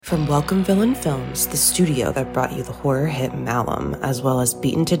From Welcome Villain Films, the studio that brought you the horror hit Malum, as well as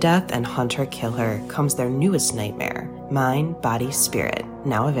Beaten to Death and Hunter Kill Her, comes their newest nightmare, Mind, Body, Spirit,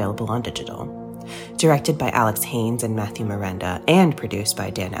 now available on digital. Directed by Alex Haynes and Matthew Miranda, and produced by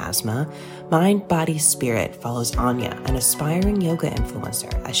Dan Asma, Mind, Body, Spirit follows Anya, an aspiring yoga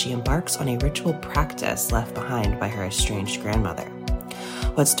influencer, as she embarks on a ritual practice left behind by her estranged grandmother.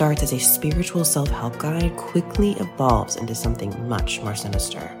 What starts as a spiritual self-help guide quickly evolves into something much more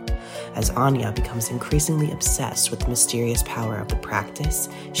sinister. As Anya becomes increasingly obsessed with the mysterious power of the practice,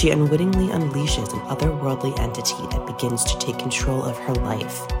 she unwittingly unleashes an otherworldly entity that begins to take control of her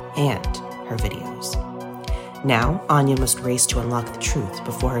life and her videos. Now, Anya must race to unlock the truth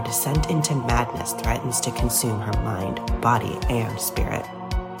before her descent into madness threatens to consume her mind, body, and spirit.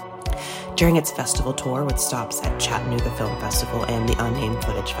 During its festival tour with stops at Chattanooga Film Festival and the Unnamed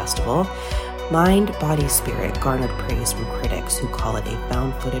Footage Festival, Mind, Body, Spirit garnered praise from critics who call it a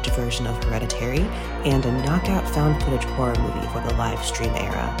found footage version of Hereditary and a knockout found footage horror movie for the live stream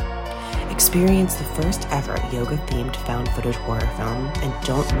era. Experience the first ever yoga-themed found footage horror film and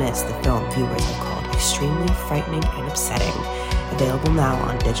don't miss the film viewers have called extremely frightening and upsetting. Available now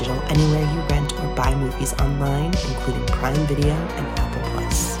on digital anywhere you rent or buy movies online, including Prime Video and Apple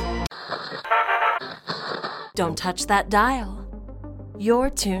Plus. Don't touch that dial. You're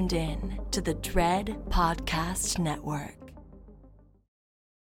tuned in to the Dread Podcast Network.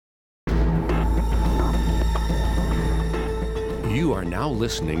 You are now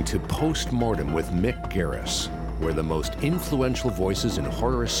listening to Postmortem with Mick Garris, where the most influential voices in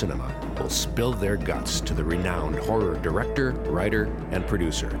horror cinema will spill their guts to the renowned horror director, writer, and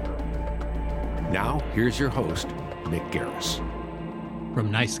producer. Now, here's your host, Mick Garris.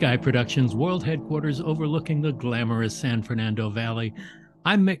 From Nice Sky Productions world headquarters overlooking the glamorous San Fernando Valley,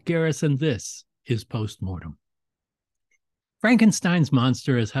 I'm Mick Garris, and this is Postmortem. Frankenstein's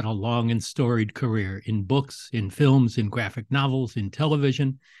monster has had a long and storied career in books, in films, in graphic novels, in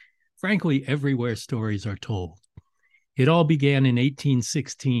television. Frankly, everywhere stories are told. It all began in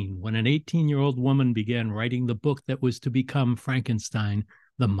 1816 when an 18-year-old woman began writing the book that was to become Frankenstein,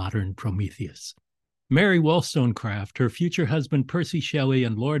 the modern Prometheus. Mary Wollstonecraft, her future husband Percy Shelley,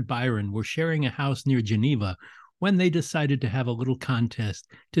 and Lord Byron were sharing a house near Geneva when they decided to have a little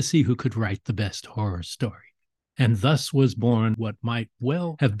contest to see who could write the best horror story. And thus was born what might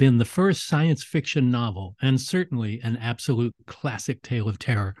well have been the first science fiction novel, and certainly an absolute classic tale of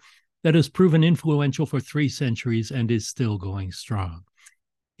terror that has proven influential for 3 centuries and is still going strong.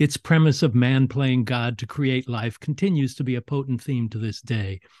 Its premise of man playing God to create life continues to be a potent theme to this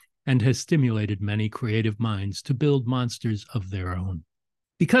day, and has stimulated many creative minds to build monsters of their own.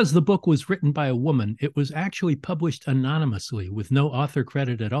 Because the book was written by a woman, it was actually published anonymously with no author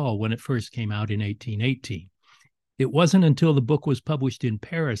credit at all when it first came out in 1818. It wasn't until the book was published in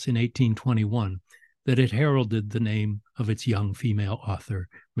Paris in 1821 that it heralded the name of its young female author,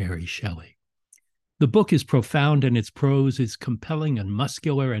 Mary Shelley. The book is profound and its prose is compelling and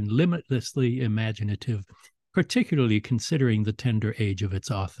muscular and limitlessly imaginative, particularly considering the tender age of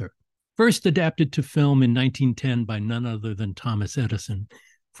its author. First adapted to film in 1910 by none other than Thomas Edison,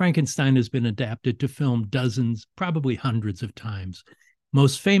 Frankenstein has been adapted to film dozens, probably hundreds of times,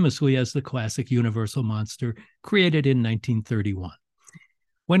 most famously as the classic Universal monster created in 1931.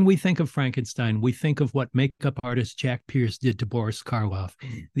 When we think of Frankenstein, we think of what makeup artist Jack Pierce did to Boris Karloff,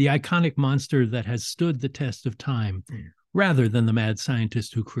 the iconic monster that has stood the test of time, rather than the mad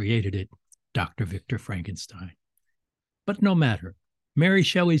scientist who created it, Dr. Victor Frankenstein. But no matter, Mary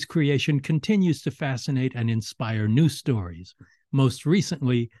Shelley's creation continues to fascinate and inspire new stories, most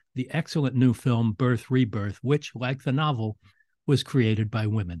recently the excellent new film Birth, Rebirth, which, like the novel, was created by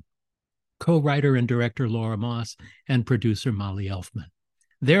women. Co-writer and director Laura Moss and producer Molly Elfman.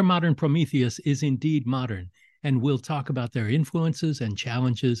 Their modern Prometheus is indeed modern, and we'll talk about their influences and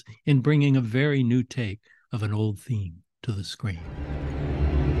challenges in bringing a very new take of an old theme to the screen.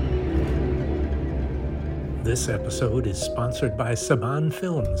 This episode is sponsored by Saban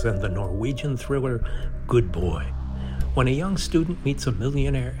Films and the Norwegian thriller Good Boy. When a young student meets a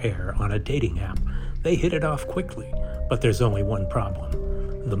millionaire heir on a dating app, they hit it off quickly, but there's only one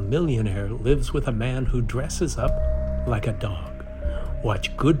problem. The millionaire lives with a man who dresses up like a dog.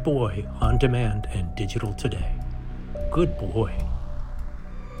 Watch Good Boy on demand and digital today. Good Boy.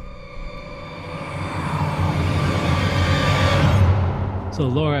 So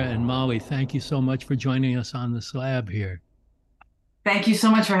Laura and Molly, thank you so much for joining us on the slab here. Thank you so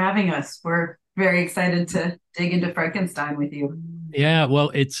much for having us. We're very excited to dig into Frankenstein with you. Yeah, well,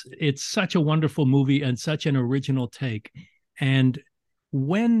 it's such a wonderful movie and such an original take. And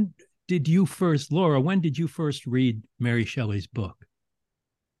when did you first, Laura, when did you first read Mary Shelley's book?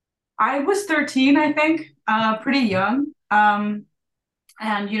 I was 13, I think, pretty young. And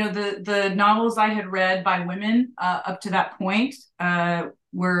the novels I had read by women up to that point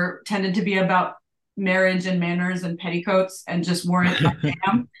were tended to be about marriage and manners and petticoats and just weren't my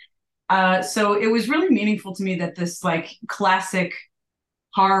jam. So it was really meaningful to me that this like classic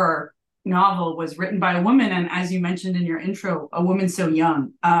horror novel was written by a woman, and as you mentioned in your intro, a woman so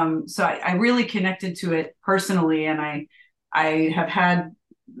young. So I really connected to it personally, and I have had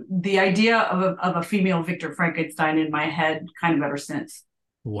the idea of a female Victor Frankenstein in my head kind of ever since.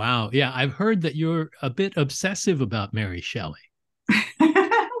 Wow. Yeah, I've heard that you're a bit obsessive about Mary Shelley.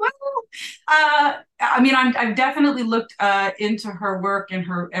 I mean, I've definitely looked into her work and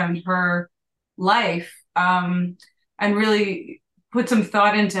her life, and really put some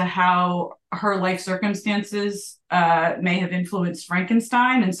thought into how her life circumstances may have influenced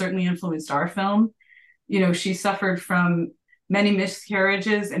Frankenstein and certainly influenced our film. She suffered from many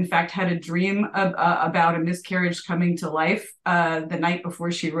miscarriages. In fact, had a dream about a miscarriage coming to life the night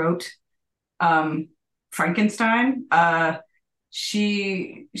before she wrote Frankenstein.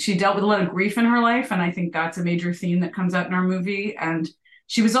 She dealt with a lot of grief in her life, and I think that's a major theme that comes out in our movie. And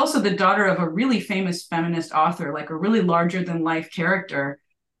she was also the daughter of a really famous feminist author, like a really larger than life character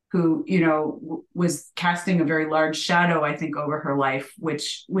who, was casting a very large shadow, I think, over her life,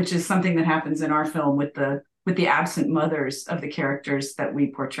 which is something that happens in our film with the absent mothers of the characters that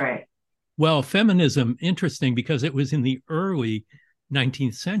we portray. Well, feminism, interesting, because it was in the early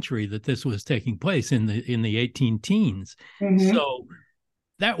 19th century that this was taking place in the 18 teens. Mm-hmm. So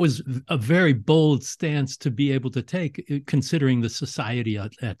that was a very bold stance to be able to take, considering the society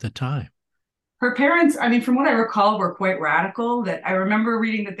at the time. Her parents, I mean, from what I recall, were quite radical. That I remember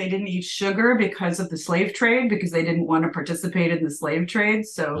reading that they didn't eat sugar because of the slave trade, because they didn't want to participate in the slave trade.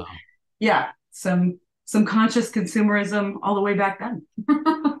 So, wow. Yeah, some conscious consumerism all the way back then.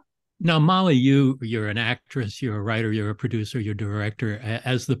 Now, Molly, you're an actress, you're a writer, you're a producer, you're a director.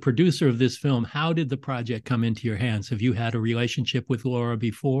 As the producer of this film, how did the project come into your hands? Have you had a relationship with Laura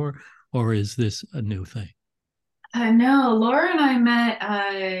before, or is this a new thing? No, Laura and I met,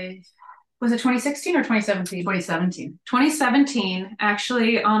 was it 2016 or 2017? 2017. 2017,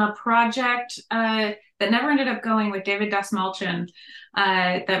 actually, on a project that never ended up going with David Dasmalchian,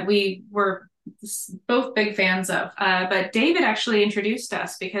 that we were both big fans of. But David actually introduced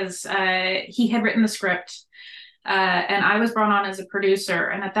us because he had written the script, and I was brought on as a producer.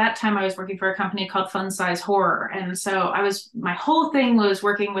 And at that time I was working for a company called Fun Size Horror. And so my whole thing was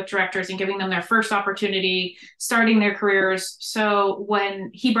working with directors and giving them their first opportunity, starting their careers. So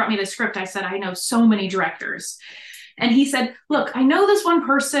when he brought me the script, I said, I know so many directors. And he said, look, I know this one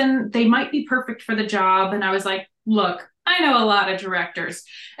person, they might be perfect for the job. And I was like, look, I know a lot of directors.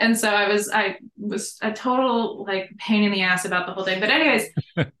 And so I was a total like pain in the ass about the whole thing. But anyways,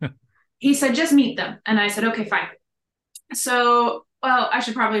 he said, just meet them. And I said, okay, fine. So, well, I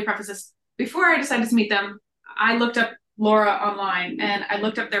should probably preface this. Before I decided to meet them, I looked up Laura online and I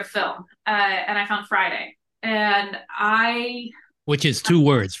looked up their film and I found Friday. And which is two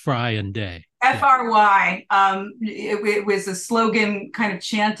words, Fry and Day. FRY. It was a slogan kind of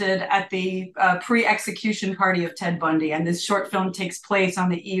chanted at the pre-execution party of Ted Bundy, and this short film takes place on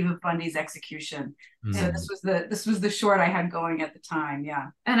the eve of Bundy's execution. Mm. So this was the short I had going at the time. Yeah.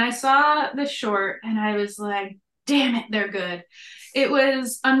 And I saw the short, and I was like, "Damn it, they're good." It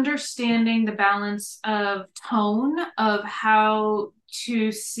was understanding the balance of tone of how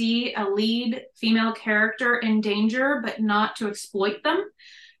to see a lead female character in danger, but not to exploit them.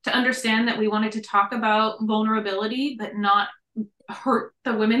 To understand that we wanted to talk about vulnerability, but not hurt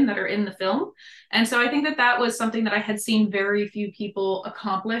the women that are in the film. And so I think that was something that I had seen very few people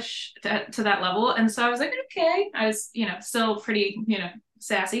accomplish to that level. And so I was like, okay, I was, still pretty,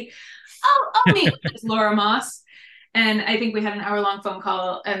 sassy. I'll meet with Laura Moss. And I think we had an hour-long phone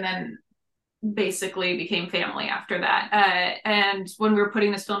call and then basically became family after that. And when we were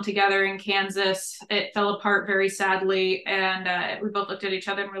putting this film together in Kansas, it fell apart very sadly. And we both looked at each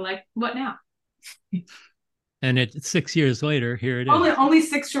other and we're like, what now? And 6 years later, here it is. Only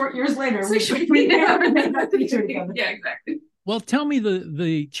 6 short years later. Yeah, exactly. Well, tell me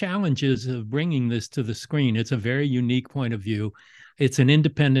the challenges of bringing this to the screen. It's a very unique point of view. It's an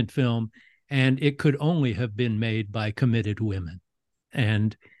independent film, and it could only have been made by committed women.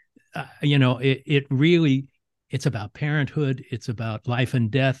 And it's about parenthood. It's about life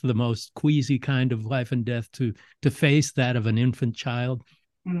and death, the most queasy kind of life and death to face that of an infant child.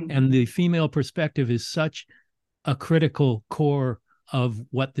 Mm-hmm. And the female perspective is such a critical core of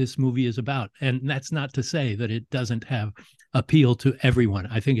what this movie is about. And that's not to say that it doesn't have appeal to everyone.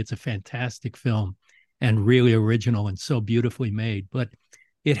 I think it's a fantastic film and really original and so beautifully made. But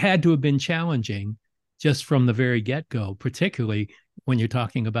it had to have been challenging just from the very get-go, particularly when you're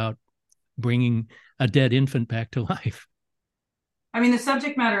talking about bringing a dead infant back to life. I mean, the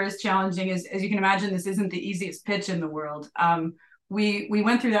subject matter is challenging. As you can imagine, this isn't the easiest pitch in the world. We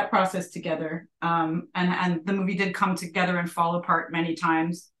went through that process together, and the movie did come together and fall apart many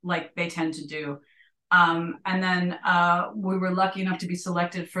times, like they tend to do. And then we were lucky enough to be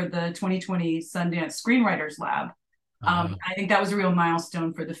selected for the 2020 Sundance Screenwriters Lab. I think that was a real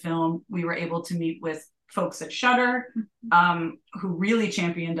milestone for the film. We were able to meet with folks at Shudder, who really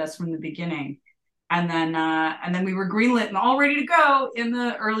championed us from the beginning. And then we were greenlit and all ready to go in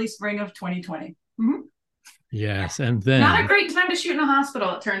the early spring of 2020. Mm-hmm. Yes, and then not a great time to shoot in a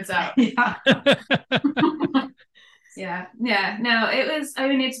hospital, it turns out. Yeah. Yeah. No, it was. I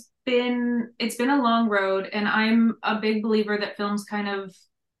mean, it's been a long road, and I'm a big believer that films kind of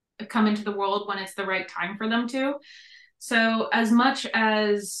come into the world when it's the right time for them to. So, as much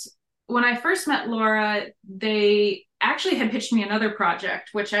as when I first met Laura, they actually had pitched me another project,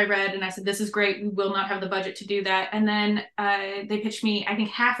 which I read and I said, this is great. We will not have the budget to do that. And then they pitched me, I think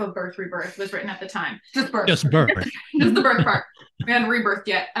half of Birth Rebirth was written at the time. Just birth. Just the birth part. We hadn't rebirthed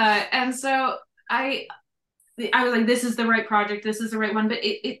yet. And so I was like, this is the right project. This is the right one. But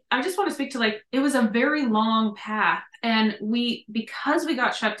I just want to speak to, like, it was a very long path. And because we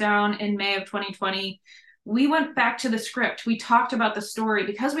got shut down in May of 2020, we went back to the script. We talked about the story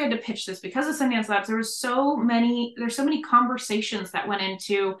because we had to pitch this, because of Sundance Labs. There's so many conversations that went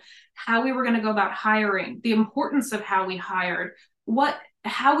into how we were going to go about hiring, the importance of how we hired,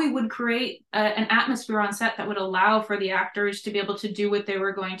 how we would create an atmosphere on set that would allow for the actors to be able to do what they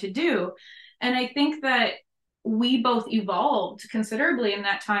were going to do. And I think that we both evolved considerably in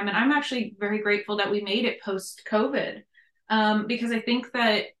that time. And I'm actually very grateful that we made it post-COVID, because I think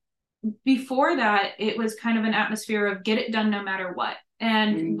that before that, it was kind of an atmosphere of get it done no matter what.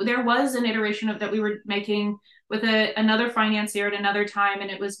 And there was an iteration of that we were making with another financier at another time, and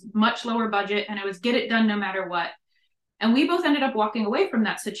it was much lower budget, and it was get it done no matter what. And we both ended up walking away from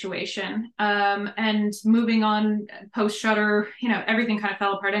that situation, and moving on post Shudder. Everything kind of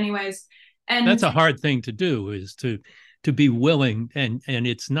fell apart anyways. And that's a hard thing to do, is to be willing, and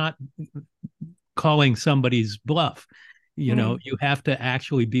it's not calling somebody's bluff. You have to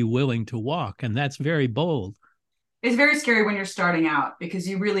actually be willing to walk, and that's very bold. It's very scary when you're starting out, because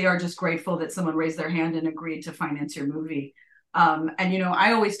you really are just grateful that someone raised their hand and agreed to finance your movie. And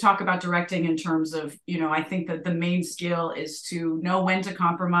I always talk about directing in terms of, I think that the main skill is to know when to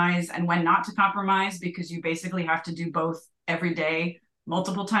compromise and when not to compromise, because you basically have to do both every day,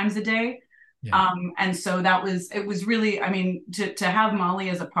 multiple times a day. Yeah. And so it was really, I mean, to have Molly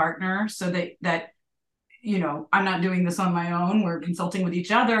as a partner, so that I'm not doing this on my own. We're consulting with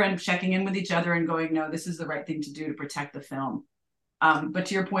each other and checking in with each other and going, no, this is the right thing to do to protect the film. But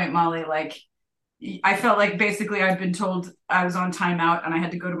to your point, Molly, like, I felt like basically I'd been told I was on timeout and I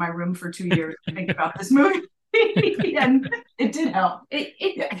had to go to my room for 2 years to think about this movie. And it did help.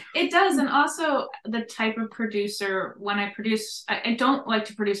 It does. And also the type of producer, when I produce, I don't like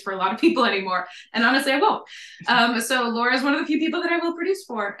to produce for a lot of people anymore. And honestly, I won't. So Laura's one of the few people that I will produce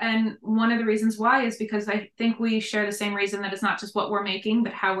for. And one of the reasons why is because I think we share the same reason that it's not just what we're making,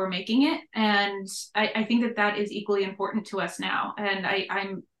 but how we're making it. And I think that is equally important to us now. And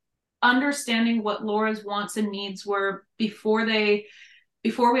I'm understanding what Laura's wants and needs were before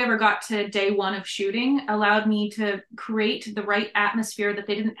we ever got to day one of shooting, allowed me to create the right atmosphere, that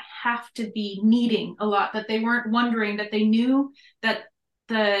they didn't have to be needing a lot, that they weren't wondering, that they knew that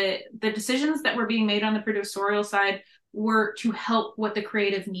the decisions that were being made on the producerial side were to help what the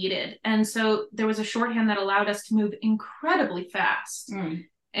creative needed. And so there was a shorthand that allowed us to move incredibly fast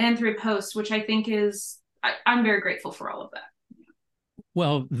and through post, which I think I'm very grateful for all of that.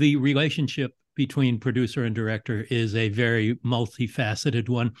 Well, the relationship between producer and director is a very multifaceted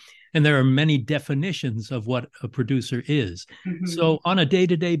one, and there are many definitions of what a producer is. Mm-hmm. So on a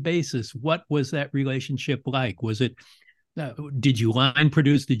day-to-day basis, what was that relationship like? Was it, did you line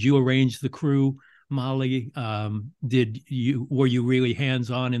produce? Did you arrange the crew, Molly? Were you really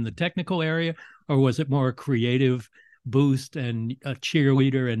hands-on in the technical area, or was it more a creative boost and a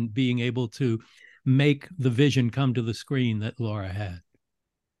cheerleader and being able to make the vision come to the screen that Laura had?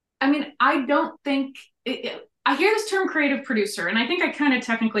 I mean, I don't think I hear this term creative producer, and I think I kind of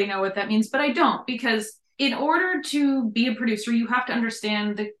technically know what that means, but I don't, because in order to be a producer, you have to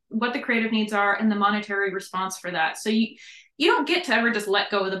understand what the creative needs are and the monetary response for that. So you don't get to ever just let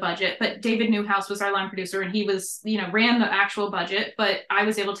go of the budget. But David Newhouse was our line producer, and he was, ran the actual budget, but I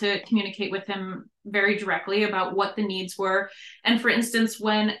was able to communicate with him very directly about what the needs were. And for instance,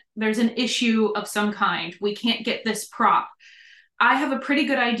 when there's an issue of some kind, we can't get this prop, I have a pretty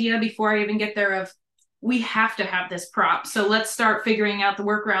good idea before I even get there of, we have to have this prop. So let's start figuring out the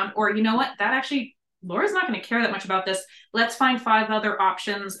workaround. Or you know what? That actually, Laura's not going to care that much about this. Let's find 5 other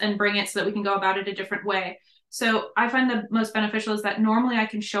options and bring it so that we can go about it a different way. So I find the most beneficial is that normally I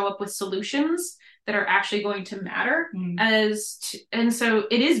can show up with solutions that are actually going to matter and so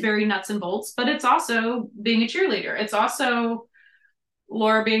it is very nuts and bolts, but it's also being a cheerleader. It's also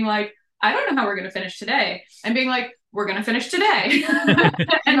Laura being like, I don't know how we're going to finish today, and being like, we're going to finish today.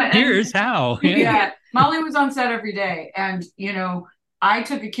 and here's how. Yeah. Molly was on set every day, and I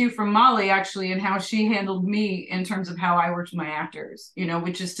took a cue from Molly actually in how she handled me in terms of how I worked with my actors,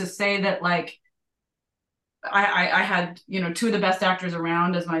 which is to say that like I had, 2 of the best actors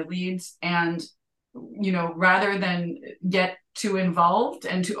around as my leads, and rather than get too involved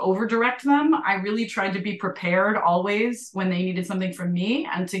and to over direct them, I really tried to be prepared always when they needed something from me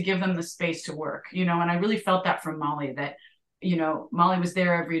and to give them the space to work, and I really felt that from Molly, that, Molly was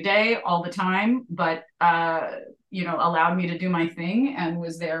there every day, all the time, but, allowed me to do my thing and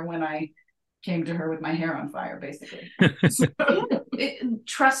was there when I came to her with my hair on fire, basically.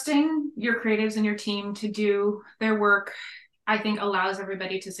 Trusting your creatives and your team to do their work, I think, allows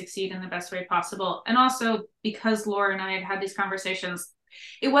everybody to succeed in the best way possible. And also, because Laura and I had these conversations,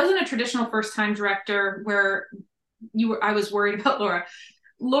 it wasn't a traditional first-time director where I was worried about Laura.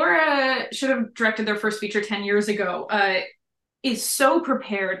 Laura should have directed their first feature 10 years ago. Is so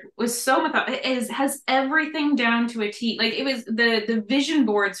prepared, was so methodical, has everything down to a T. Like, it was the vision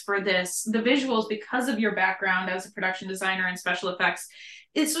boards for this, the visuals, because of your background as a production designer and special effects.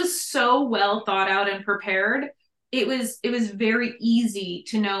 This was so well thought out and prepared. It was very easy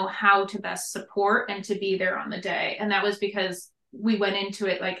to know how to best support and to be there on the day. And that was because we went into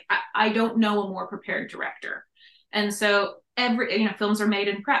it like, I don't know a more prepared director. And so films are made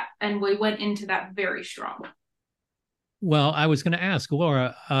in prep, and we went into that very strong. Well, I was going to ask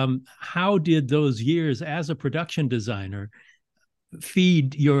Laura, how did those years as a production designer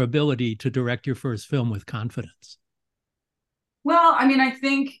feed your ability to direct your first film with confidence? Well, I mean, I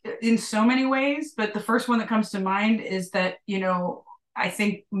think in so many ways, but the first one that comes to mind is that, I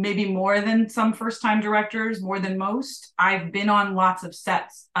think maybe more than some first-time directors, more than most, I've been on lots of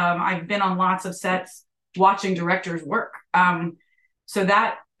sets. I've been on lots of sets watching directors work. So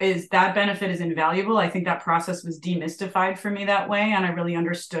that benefit is invaluable. I think that process was demystified for me that way. And I really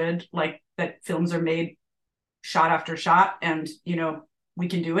understood like that films are made shot after shot, and, we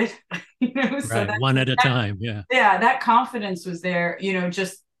can do it, so right, one at a time. Yeah. Yeah. That confidence was there,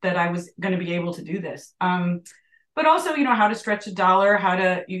 just that I was going to be able to do this. But also, how to stretch a dollar, how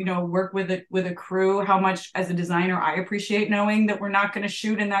to, work with a crew, how much as a designer, I appreciate knowing that we're not going to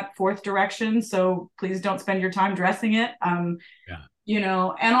shoot in that 4th direction. So please don't spend your time dressing it. And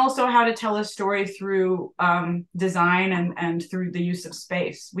also how to tell a story through design and through the use of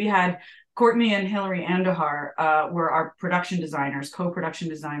space. We had Courtney and Hillary Andahar were our production designers, co-production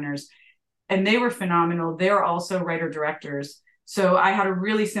designers, and they were phenomenal. They're also writer-directors. So I had a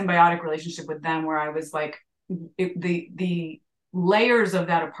really symbiotic relationship with them where I was like, the layers of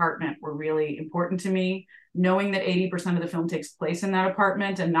that apartment were really important to me, knowing that 80% of the film takes place in that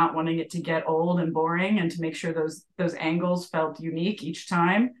apartment and not wanting it to get old and boring, and to make sure those angles felt unique each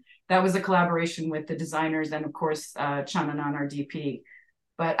time. That was a collaboration with the designers and, of course, Chananan, our DP.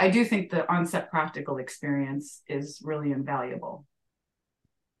 But I do think the on-set practical experience is really invaluable.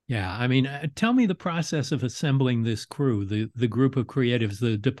 Yeah, I mean, tell me the process of assembling this crew, the group of creatives,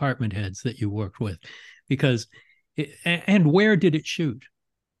 the department heads that you worked with, and where did it shoot?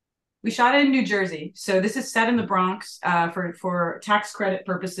 We shot it in New Jersey. So this is set in the Bronx. For tax credit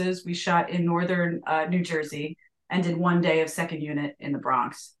purposes, we shot in northern New Jersey and did 1 day of second unit in the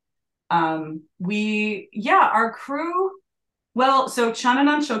Bronx. Our crew, well, so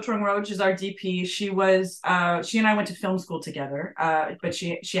Chananan Chotrungroj is our DP. She and I went to film school together, but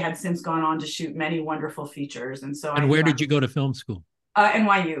she had since gone on to shoot many wonderful features. And where did you go to film school?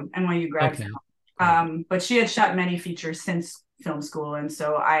 NYU grad film. But she had shot many features since film school, and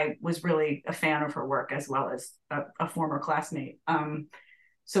so I was really a fan of her work as well as a former classmate.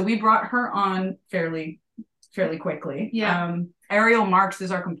 So we brought her on fairly quickly. Yeah. Ariel Marks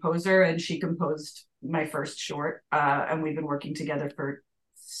is our composer, and she composed my first short, and we've been working together for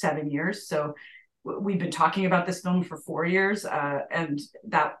 7 years. So we've been talking about this film for 4 years, and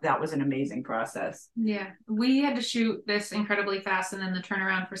that was an amazing process. Yeah, we had to shoot this incredibly fast, and then the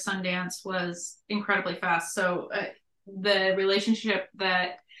turnaround for Sundance was incredibly fast. So the relationship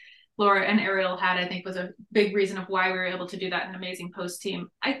that Laura and Ariel had, I think, was a big reason of why we were able to do that, an amazing post team.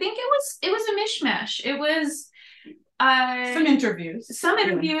 I think it was a mishmash. It was Some interviews. Some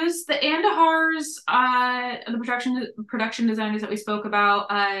interviews. The Andahars, the production designers that we spoke about,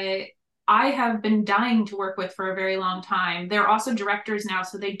 I have been dying to work with for a very long time. They're also directors now,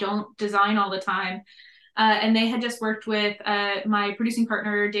 so they don't design all the time. And they had just worked with my producing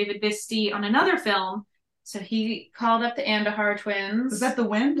partner, David Bisti, on another film. So he called up the Andahar twins. Was that The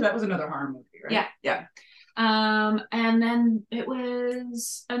Wind? That was another horror movie, right? Yeah. Yeah. And then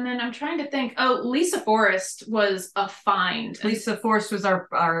I'm trying to think. Oh, Lisa Forrest was a find. Lisa Forrest was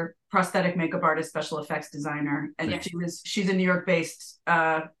our prosthetic makeup artist, special effects designer. And she's a New York based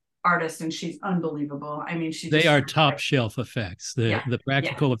artist, and she's unbelievable. I mean, they are top shelf effects. The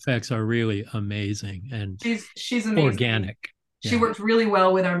practical effects are really amazing, and she's amazing. Organic. She worked really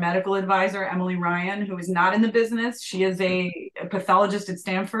well with our medical advisor, Emily Ryan, who is not in the business. She is a pathologist at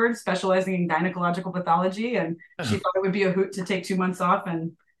Stanford, specializing in gynecological pathology, and she thought it would be a hoot to take 2 months off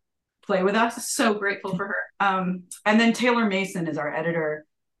and play with us. So grateful for her. And then Taylor Mason is our editor,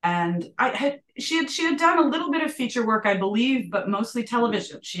 and she had done a little bit of feature work, I believe, but mostly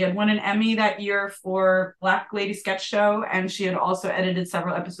television. She had won an Emmy that year for Black Lady Sketch Show, and she had also edited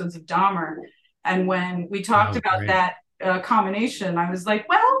several episodes of Dahmer. And when we talked about that combination, I was like,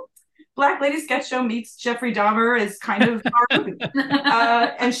 well, Black Lady Sketch Show meets Jeffrey Dahmer is kind of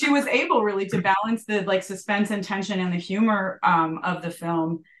and she was able really to balance the like suspense and tension and the humor of the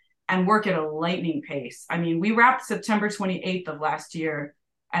film and work at a lightning pace. I mean, we wrapped September 28th of last year,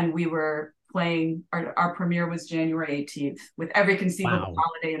 and we were playing, our premiere was January 18th with every conceivable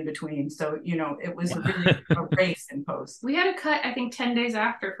holiday in between. So, it was really a race in post. We had a cut, I think, 10 days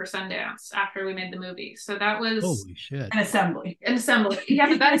after for Sundance, after we made the movie. So that was holy shit. An assembly. Yeah,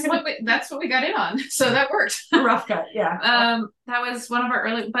 but that's what we got in on. So that worked. A rough cut, yeah. That was one of our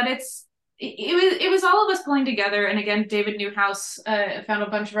early, but it was all of us pulling together. And again, David Newhouse found a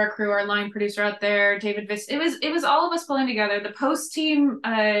bunch of our crew, our line producer out there, David Viss. It was all of us pulling together. The post team,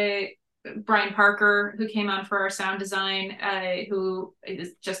 Brian Parker, who came on for our sound design, who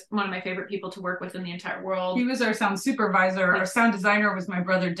is just one of my favorite people to work with in the entire world. He was our sound supervisor. Our sound designer was my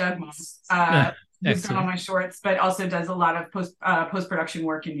brother Doug Moss, who's done all my shorts, but also does a lot of post-production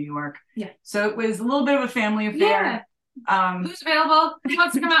work in New York. Yeah. So it was a little bit of a family affair. Yeah. Who's available? Who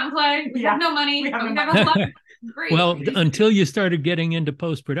wants to come out and play? We have no money. We have a lot. Great. Well, until you started getting into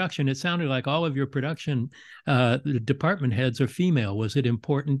post-production, it sounded like all of your production department heads are female. Was it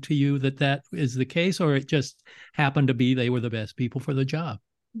important to you that is the case, or it just happened to be they were the best people for the job?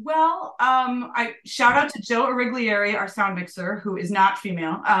 Well, I shout out to Joe Origlieri, our sound mixer, who is not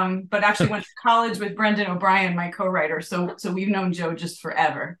female, but actually went to college with Brendan O'Brien, my co-writer. So we've known Joe just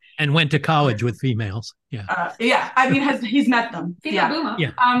forever. And went to college with females. Yeah. Yeah. I mean, he's met them. Female boom.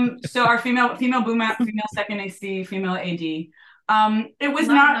 Yeah. So our female boom app, female second AC, female AD. It was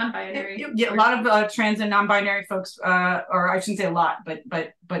not non-binary. A lot of trans and non-binary folks, or I shouldn't say a lot,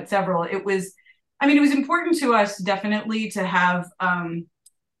 but several. It was important to us definitely to have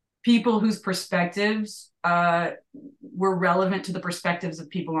people whose perspectives were relevant to the perspectives of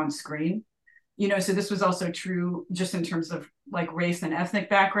people on screen. So this was also true just in terms of like race and ethnic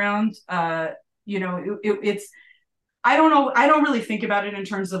background. It's I don't know. I don't really think about it in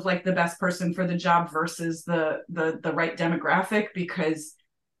terms of like the best person for the job versus the right demographic, because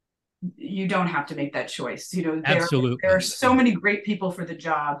you don't have to make that choice. Absolutely. There are so many great people for the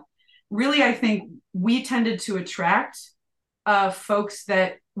job. Really, I think we tended to attract folks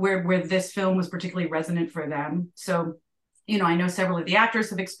that where this film was particularly resonant for them. So, I know several of the actors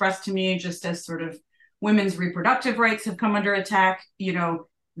have expressed to me, just as sort of women's reproductive rights have come under attack,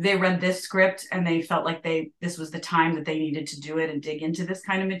 they read this script and they felt like this was the time that they needed to do it and dig into this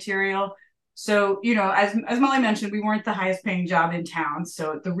kind of material. So, as Molly mentioned, we weren't the highest paying job in town.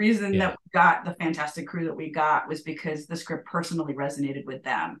 So the reason that we got the fantastic crew that we got was because the script personally resonated with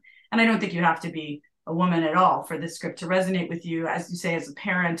them. And I don't think you have to be a woman at all for this script to resonate with you, as you say, as a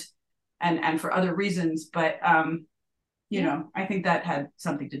parent and for other reasons. But, I think that had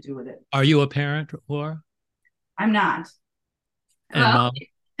something to do with it. Are you a parent, Laura? I'm not. And Mom?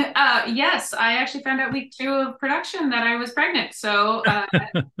 Yes, I actually found out week 2 of production that I was pregnant. So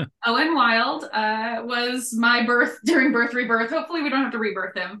Owen Wilde was my birth during rebirth. Hopefully we don't have to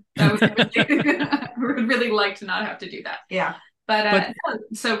rebirth him. We would really like to not have to do that. Yeah. But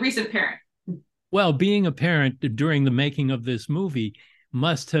so recent parent. Well, being a parent during the making of this movie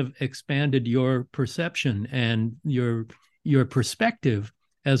must have expanded your perception and your perspective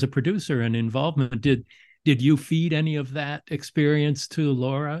as a producer and involvement. Did you feed any of that experience to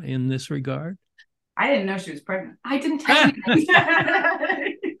Laura in this regard? I didn't know she was pregnant. I didn't tell you.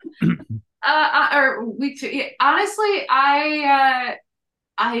 Or week 2. Honestly, I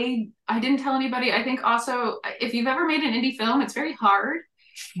I didn't tell anybody. I think also, if you've ever made an indie film, it's very hard.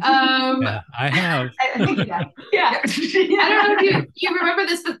 Yeah, I have. I think yeah. Yeah. I don't know if you remember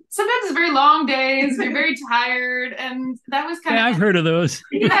this, but sometimes it's very long days. You're very tired, and that was kind of. I've heard of those.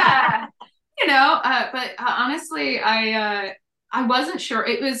 Yeah, but honestly, I wasn't sure.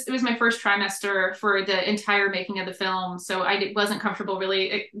 It was my first trimester for the entire making of the film, so I wasn't comfortable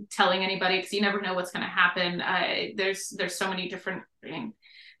really telling anybody because you never know what's going to happen. There's so many different.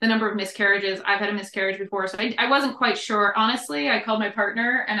 The number of miscarriages. I've had a miscarriage before, so I wasn't quite sure. Honestly, I called my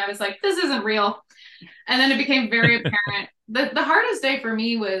partner and I was like, "This isn't real," and then it became very apparent. The hardest day for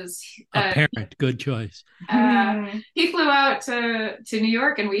me was apparent. Good choice. He flew out to New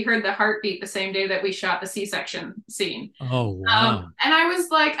York, and we heard the heartbeat the same day that we shot the C-section scene. Oh wow! And I was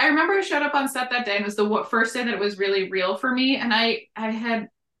like, I remember I showed up on set that day, and it was the first day that it was really real for me. And I was like,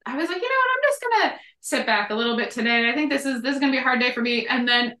 you know what? I'm just gonna sit back a little bit today. I think this is gonna be a hard day for me. And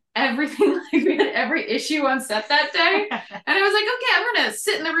then everything, like we had every issue on set that day. And I was like, okay, I'm gonna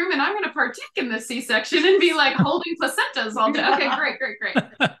sit in the room and I'm gonna partake in this C-section and be like holding placentas all day. Okay, great.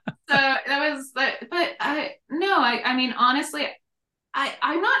 So that was but I mean honestly,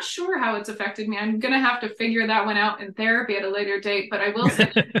 I'm not sure how it's affected me. I'm gonna have to figure that one out in therapy at a later date. But I will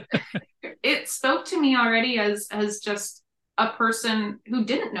say it spoke to me already as just a person who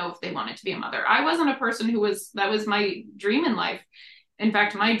didn't know if they wanted to be a mother. I wasn't a person that was my dream in life. In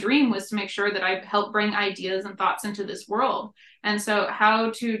fact, my dream was to make sure that I helped bring ideas and thoughts into this world. And so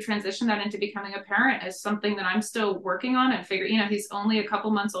how to transition that into becoming a parent is something that I'm still working on and he's only a couple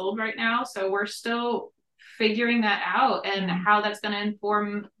months old right now. So we're still figuring that out and how that's going to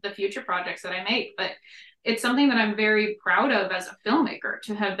inform the future projects that I make. But it's something that I'm very proud of as a filmmaker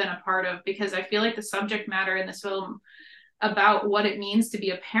to have been a part of, because I feel like the subject matter in this film about what it means to be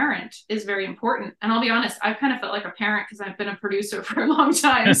a parent is very important. And I'll be honest, I've kind of felt like a parent because I've been a producer for a long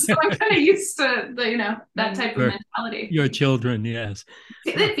time. So I'm kind of used to that type of mentality. Your children, yes.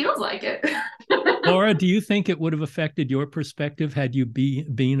 It feels like it. Laura, do you think it would have affected your perspective had you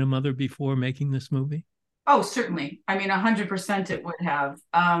been a mother before making this movie? Oh, certainly. I mean, 100% it would have.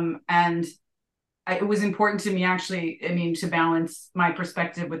 And it was important to me, actually, to balance my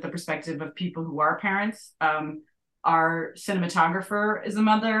perspective with the perspective of people who are parents. Our cinematographer is a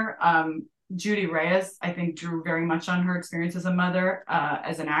mother. Judy Reyes, I think, drew very much on her experience as a mother,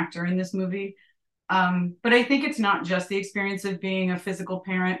 as an actor in this movie. But I think it's not just the experience of being a physical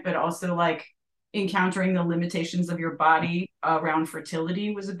parent, but also like encountering the limitations of your body around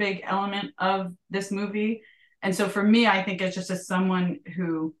fertility was a big element of this movie. And so for me, I think it's just as someone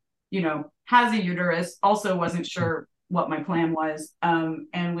who, has a uterus, also wasn't sure what my plan was,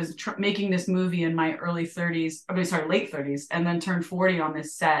 and was making this movie in my late 30s, and then turned 40 on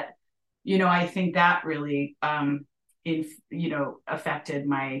this set. I think that really, affected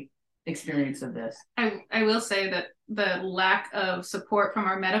my experience of this. I will say that the lack of support from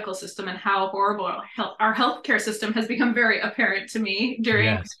our medical system and how horrible our healthcare system has become very apparent to me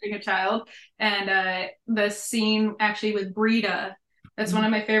during being a child. And the scene actually with Brita, that's one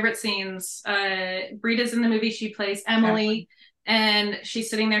of my favorite scenes. Brita's in the movie. She plays Emily, and she's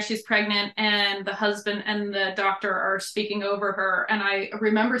sitting there. She's pregnant, and the husband and the doctor are speaking over her. And I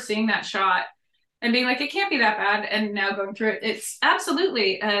remember seeing that shot and being like, it can't be that bad. And now going through it, it's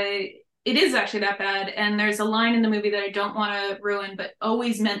absolutely, it is actually that bad. And there's a line in the movie that I don't want to ruin, but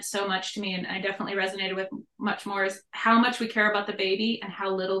always meant so much to me, and I definitely resonated with much more, is how much we care about the baby and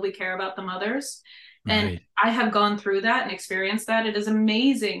how little we care about the mothers. And I have gone through that and experienced that. It is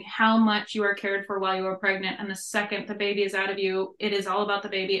amazing how much you are cared for while you are pregnant. And the second the baby is out of you, it is all about the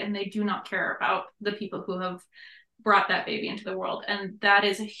baby, and they do not care about the people who have brought that baby into the world. And that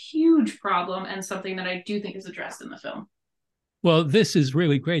is a huge problem, and something that I do think is addressed in the film. Well, this is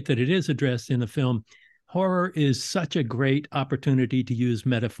really great that it is addressed in the film. Horror is such a great opportunity to use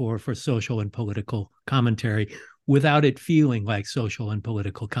metaphor for social and political commentary without it feeling like social and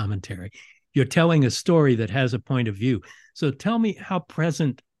political commentary. You're telling a story that has a point of view. So tell me, how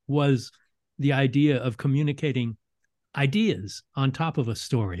present was the idea of communicating ideas on top of a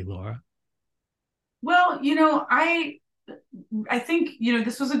story, Laura? Well, I think,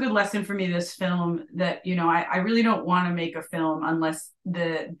 this was a good lesson for me, this film, that, I really don't want to make a film unless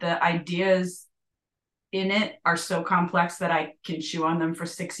the ideas in it are so complex that I can chew on them for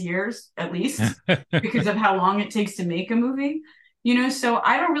 6 years at least because of how long it takes to make a movie. So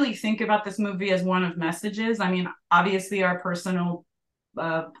I don't really think about this movie as one of messages. I mean, obviously our personal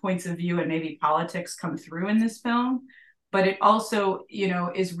points of view and maybe politics come through in this film, but it also,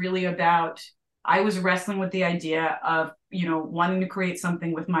 is really about, I was wrestling with the idea of, wanting to create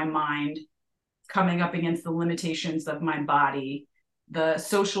something with my mind, coming up against the limitations of my body, the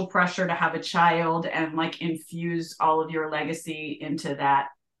social pressure to have a child and like infuse all of your legacy into that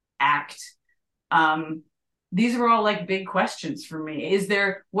act. These are all like big questions for me.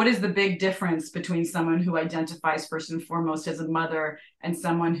 What is the big difference between someone who identifies first and foremost as a mother and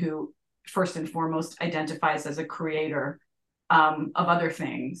someone who first and foremost identifies as a creator of other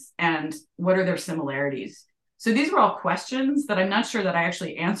things? And what are their similarities? So these were all questions that I'm not sure that I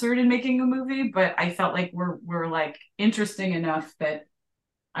actually answered in making a movie, but I felt like we're like interesting enough that,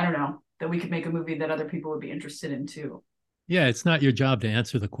 I don't know, that we could make a movie that other people would be interested in too. Yeah, it's not your job to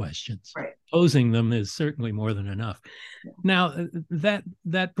answer the questions. Right. Posing them is certainly more than enough. Yeah. Now,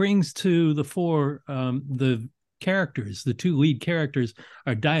 that brings to the fore the characters. The two lead characters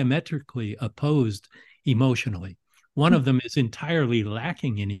are diametrically opposed emotionally. One of them is entirely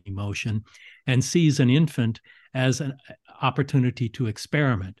lacking in emotion and sees an infant as an opportunity to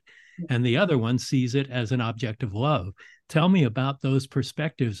experiment. And the other one sees it as an object of love. Tell me about those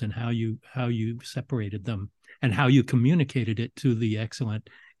perspectives and how you separated them and how you communicated it to the excellent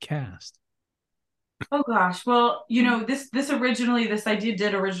cast. Oh gosh. Well, you know, this idea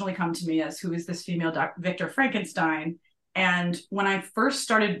did originally come to me as who is this female Victor Frankenstein. And when I first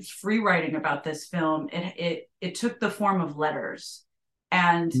started free writing about this film, it took the form of letters.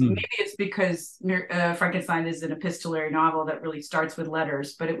 And maybe it's because Frankenstein is an epistolary novel that really starts with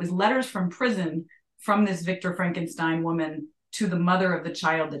letters, but it was letters from prison from this Victor Frankenstein woman to the mother of the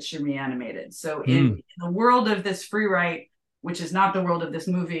child that she reanimated. So in the world of this free write, which is not the world of this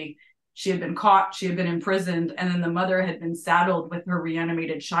movie, she had been caught, she had been imprisoned, and then the mother had been saddled with her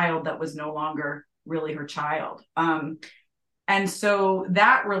reanimated child that was no longer really her child. And so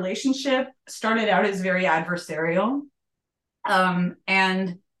that relationship started out as very adversarial.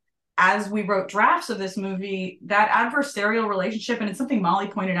 And as we wrote drafts of this movie, that adversarial relationship, and it's something Molly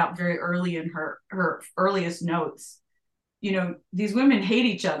pointed out very early in her earliest notes, you know, these women hate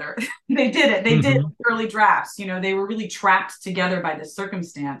each other. They did it. They did early drafts. You know, they were really trapped together by this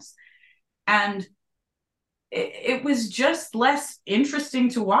circumstance. And it was just less interesting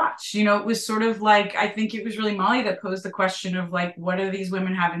to watch. You know, it was sort of like, I think it was really Molly that posed the question of like, what do these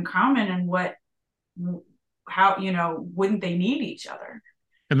women have in common, and how, you know, wouldn't they need each other?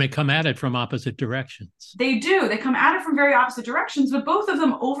 And they come at it from opposite directions. They do. They come at it from very opposite directions, but both of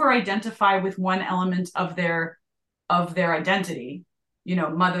them over-identify with one element of their identity. You know,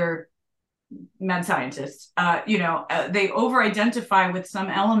 mother, mad scientist. They over-identify with some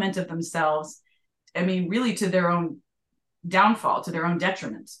element of themselves. I mean, really to their own downfall, to their own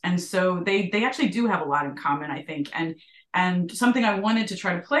detriment. And so they actually do have a lot in common, I think. And something I wanted to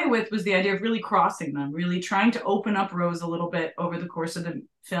try to play with was the idea of really crossing them, really trying to open up Rose a little bit over the course of the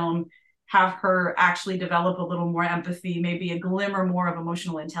film, have her actually develop a little more empathy, maybe a glimmer more of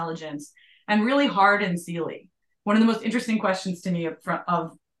emotional intelligence, and really harden Celie. One of the most interesting questions to me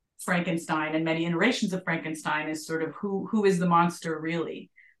of Frankenstein and many iterations of Frankenstein is sort of who is the monster really?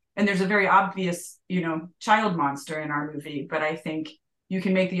 And there's a very obvious, you know, child monster in our movie, but I think you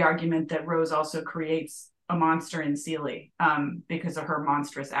can make the argument that Rose also creates a monster in Celie because of her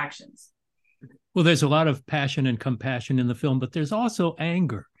monstrous actions. Well, there's a lot of passion and compassion in the film, but there's also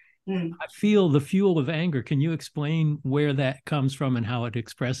anger. I feel the fuel of anger. Can you explain where that comes from and how it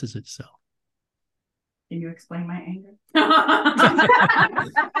expresses itself? Can you explain my anger?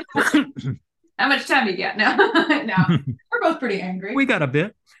 How much time do you get? No. We're both pretty angry. We got a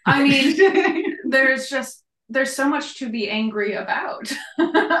bit. I mean, there's so much to be angry about.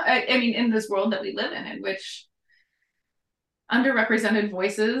 I mean, in this world that we live in which underrepresented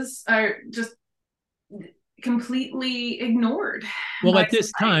voices are just completely ignored. Well, at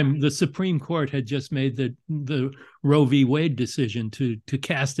this time, the Supreme Court had just made the Roe v. Wade decision to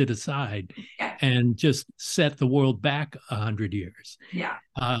cast it aside and just set the world back 100 years. Yeah.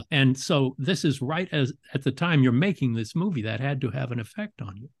 And so this is right at the time you're making this movie that had to have an effect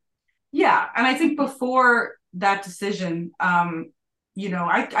on you. Yeah. And I think before that decision, you know,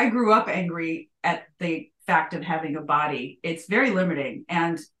 I grew up angry at the fact of having a body. It's very limiting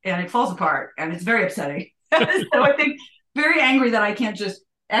and it falls apart and it's very upsetting. So I think very angry that I can't just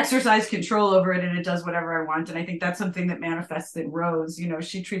exercise control over it and it does whatever I want. And I think that's something that manifests in Rose. You know,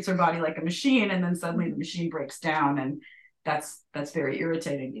 she treats her body like a machine and then suddenly the machine breaks down, and that's very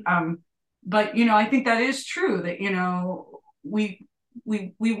irritating. But you know, I think that is true that, you know, we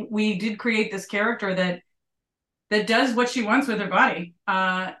did create this character that does what she wants with her body,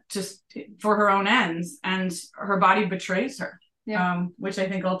 just for her own ends, and her body betrays her. Yeah. Which I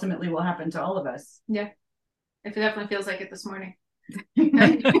think ultimately will happen to all of us. Yeah. It definitely feels like it this morning.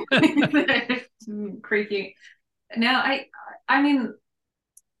 Creepy. Now, I mean,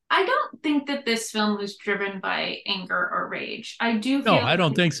 I don't think that this film was driven by anger or rage. I do No, feel I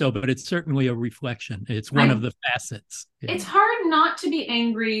don't think so, but it's certainly a reflection. It's one of the facets. Yeah. It's hard not to be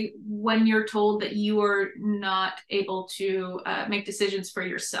angry when you're told that you are not able to make decisions for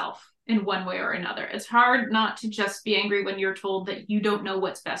yourself in one way or another. It's hard not to just be angry when you're told that you don't know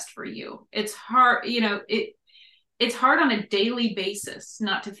what's best for you. It's hard, it's hard on a daily basis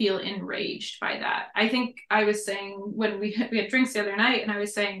not to feel enraged by that. I think I was saying when we had drinks the other night, and I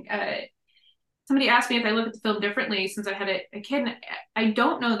was saying, somebody asked me if I look at the film differently since I had a kid. And I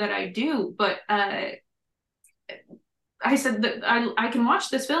don't know that I do, but I said that I can watch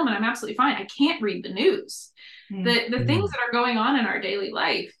this film and I'm absolutely fine. I can't read the news. The things that are going on in our daily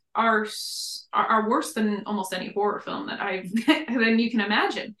life are worse than almost any horror film that than you can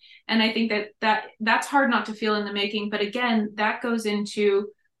imagine. And I think that's hard not to feel in the making. But again, that goes into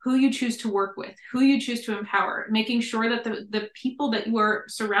who you choose to work with, who you choose to empower, making sure that the people that you are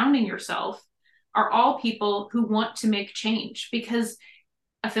surrounding yourself are all people who want to make change, because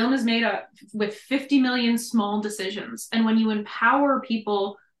a film is made up with 50 million small decisions. And when you empower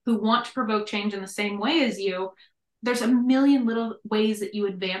people who want to provoke change in the same way as you, there's a million little ways that you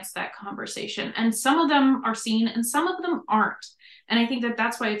advance that conversation. And some of them are seen and some of them aren't. And I think that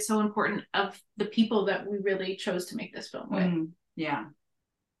that's why it's so important of the people that we really chose to make this film with. Yeah.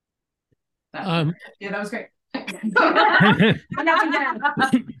 That was great.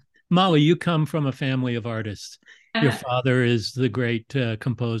 Molly, you come from a family of artists. Your father is the great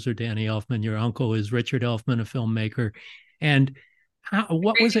composer, Danny Elfman. Your uncle is Richard Elfman, a filmmaker. And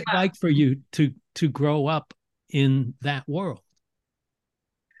what was it like for you to grow up in that world?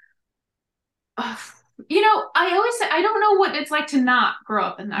 I always say, I don't know what it's like to not grow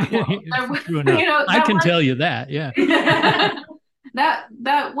up in that world. I can tell you that, yeah.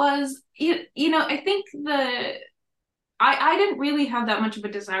 that was, I think I didn't really have that much of a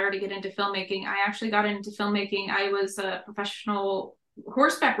desire to get into filmmaking. I actually got into filmmaking. I was a professional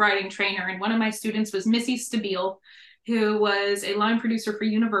horseback riding trainer, and one of my students was Missy Stabile, who was a line producer for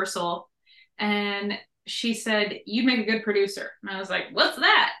Universal. And she said, "You make a good producer." And I was like, "What's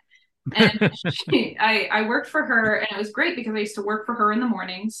that?" And I worked for her, and it was great because I used to work for her in the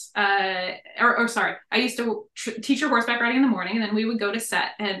mornings. I used to teach her horseback riding in the morning, and then we would go to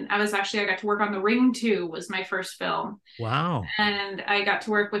set. And I got to work on The Ring 2 was my first film. Wow. And I got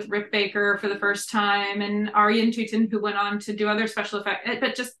to work with Rick Baker for the first time, and Arjen Tuten, who went on to do other special effects,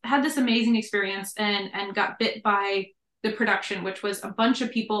 but just had this amazing experience and got bit by the production, which was a bunch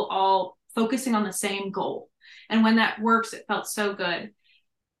of people all focusing on the same goal. And when that works, it felt so good.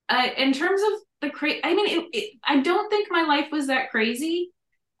 In terms of I don't think my life was that crazy.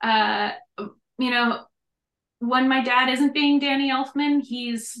 When my dad isn't being Danny Elfman,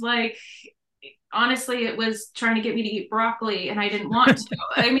 he's like, honestly, it was trying to get me to eat broccoli, and I didn't want to.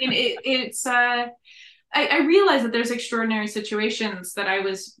 I mean, I realize that there's extraordinary situations that I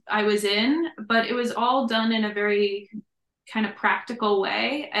was in, but it was all done in a very kind of practical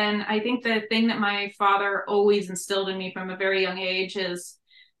way. And I think the thing that my father always instilled in me from a very young age is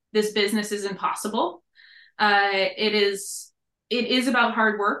this business is impossible. It is about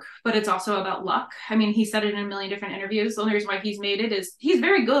hard work, but it's also about luck. I mean, he said it in a million different interviews. The only reason why he's made it is he's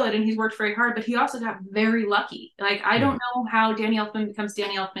very good and he's worked very hard, but he also got very lucky. Like, I don't know how Danny Elfman becomes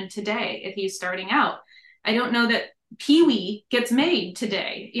Danny Elfman today if he's starting out. I don't know that Pee-wee gets made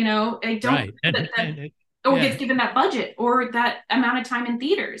today. I don't gets given that budget or that amount of time in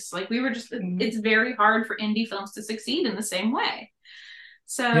theaters. Like, we were just, it's very hard for indie films to succeed in the same way.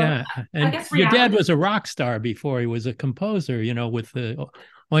 So yeah, and I guess your dad was a rock star before he was a composer, with the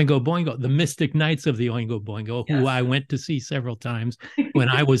Oingo Boingo, the Mystic Knights of the Oingo Boingo, who I went to see several times when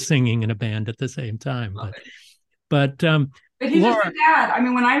I was singing in a band at the same time. But he's Laura, just a dad. I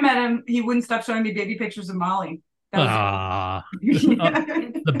mean, when I met him, he wouldn't stop showing me baby pictures of Molly. The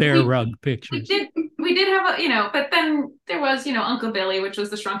bear rug pictures. We did have but then there was, Uncle Billy, which was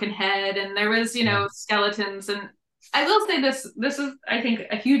the shrunken head, and there was, skeletons. And I will say this is, I think,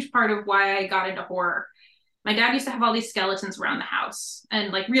 a huge part of why I got into horror. My dad used to have all these skeletons around the house,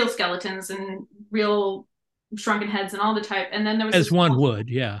 and like real skeletons and real shrunken heads and all the type. And then there was as one would,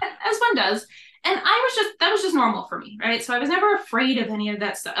 yeah, as one does. And that was just normal for me, right? So I was never afraid of any of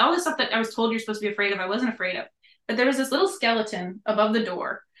that stuff. All the stuff that I was told you're supposed to be afraid of, I wasn't afraid of. But there was this little skeleton above the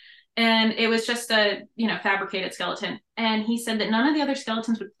door, and it was just a, fabricated skeleton. And he said that none of the other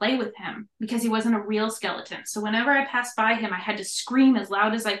skeletons would play with him because he wasn't a real skeleton. So whenever I passed by him, I had to scream as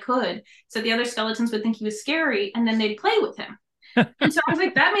loud as I could so the other skeletons would think he was scary, and then they'd play with him. And so I was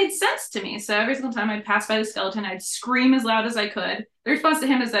like, that made sense to me. So every single time I'd pass by the skeleton, I'd scream as loud as I could. The response to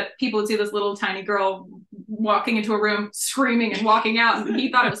him is that people would see this little tiny girl walking into a room, screaming and walking out, and he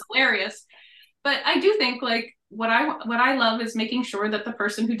thought it was hilarious. But I do think like what I love is making sure that the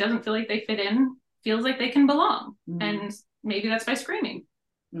person who doesn't feel like they fit in feels like they can belong. And maybe that's by screaming.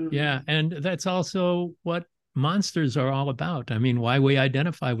 Yeah. And that's also what monsters are all about. I mean, why we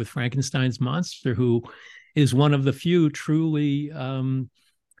identify with Frankenstein's monster, who is one of the few truly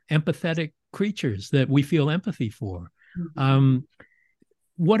empathetic creatures that we feel empathy for.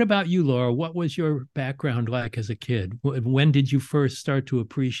 What about you, Laura? What was your background like as a kid? When did you first start to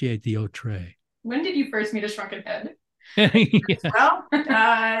appreciate the outre? When did you first meet a shrunken head? Yeah. Well,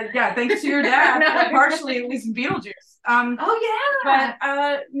 yeah, thanks to your dad. Partially, at least in Beetlejuice. Oh yeah.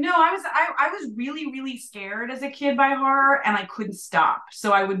 But no, I was really, really scared as a kid by horror, and I couldn't stop.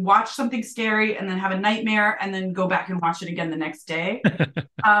 So I would watch something scary and then have a nightmare and then go back and watch it again the next day.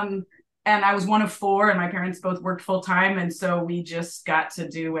 And I was one of four, and my parents both worked full time, and so we just got to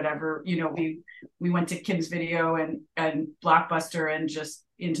do whatever. You know, we went to Kim's Video and Blockbuster and just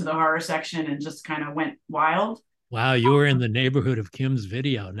into the horror section and just kind of went wild. Wow, you were in the neighborhood of Kim's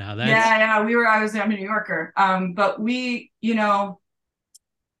Video. Now that's yeah. I'm a New Yorker. But we, you know,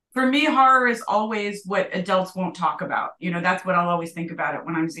 for me, horror is always what adults won't talk about. You know, that's what I'll always think about it.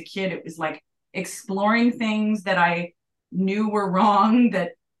 When I was a kid, it was like exploring things that I knew were wrong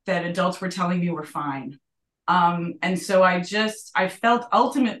that adults were telling me were fine. And so I felt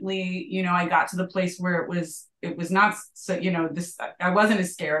ultimately, you know, I got to the place where it was not so, you know, I wasn't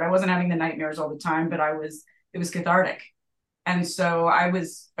as scared. I wasn't having the nightmares all the time, but it was cathartic. And so I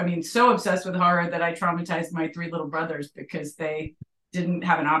was, so obsessed with horror that I traumatized my three little brothers because they didn't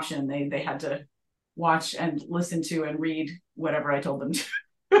have an option. They had to watch and listen to and read whatever I told them to.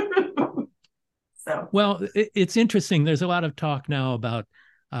 So, well, it's interesting. There's a lot of talk now about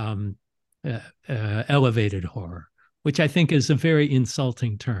elevated horror, which I think is a very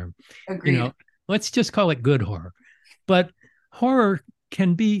insulting term. Agreed. You know, let's just call it good horror. But horror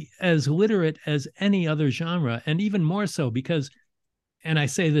can be as literate as any other genre, and even more so because, and I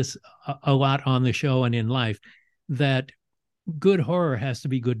say this a lot on the show and in life, that good horror has to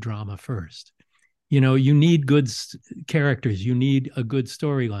be good drama first. You know, you need good characters, you need a good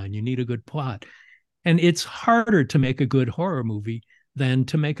storyline, you need a good plot. And it's harder to make a good horror movie than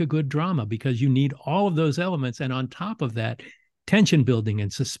to make a good drama because you need all of those elements. And on top of that, tension building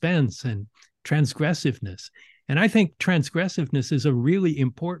and suspense and transgressiveness. And I think transgressiveness is a really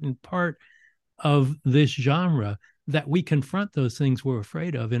important part of this genre, that we confront those things we're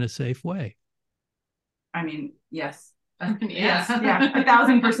afraid of in a safe way. Yes. Yes. Yeah.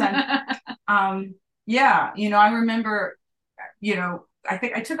 1,000%. Yeah. You know, I remember, you know, I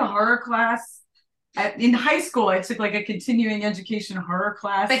think I took a horror class in high school. I took like a continuing education horror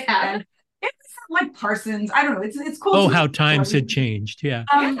class. And it's like Parsons. I don't know. It's cool. Oh, how times had changed. Yeah.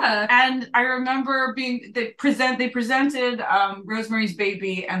 And I remember they presented Rosemary's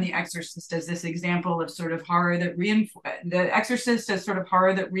Baby and The Exorcist as this example of sort of horror that The Exorcist as sort of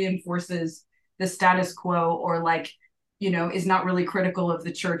horror that reinforces the status quo, or like, you know, is not really critical of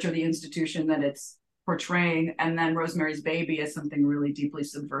the church or the institution that it's portraying. And then Rosemary's Baby is something really deeply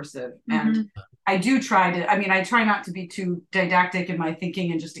subversive. And I do try not to be too didactic in my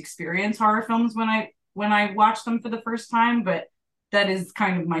thinking and just experience horror films when I watch them for the first time, but that is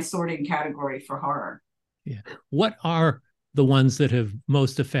kind of my sorting category for horror. Yeah. What are the ones that have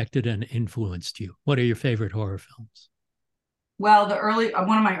most affected and influenced you? What are your favorite horror films? Well,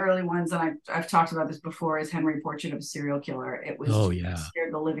 one of my early ones, and I've talked about this before, is Henry, Portrait of a Serial Killer. It was it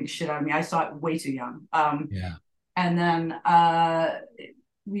scared the living shit out of me. I saw it way too young. And then Den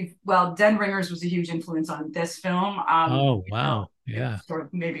Ringers was a huge influence on this film. Oh wow, yeah. Sort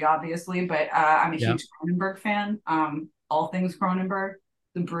of maybe obviously, but I'm a huge Cronenberg fan. All things Cronenberg,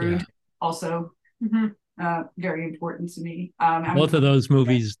 The Brood, also. Very important to me. Both of those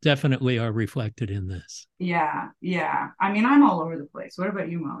movies definitely are reflected in this. Yeah. I'm all over the place. What about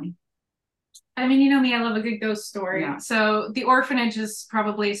you, Molly? You know me, I love a good ghost story. Yeah. So The Orphanage is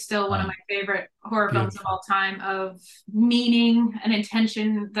probably still one of my favorite horror films of all time, of meaning and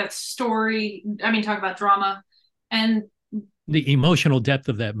intention, that story. Talk about drama. And the emotional depth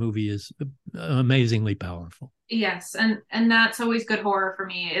of that movie is amazingly powerful. Yes. And that's always good horror for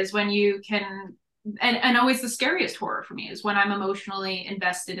me, is when you can... And always the scariest horror for me is when I'm emotionally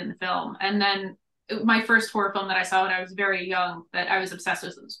invested in the film. And then my first horror film that I saw when I was very young that I was obsessed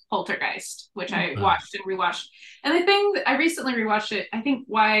with was Poltergeist, which I watched and rewatched. And the thing that I recently rewatched it, I think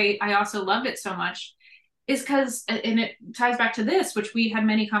why I also loved it so much is because, and it ties back to this, which we had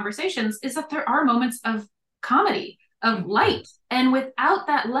many conversations, is that there are moments of comedy. of light. And without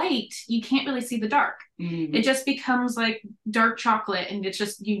that light, you can't really see the dark. It just becomes like dark chocolate, and it's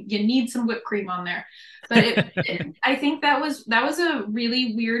just you need some whipped cream on there. But I think that was a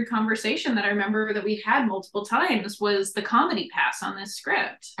really weird conversation that I remember that we had multiple times, was the comedy pass on this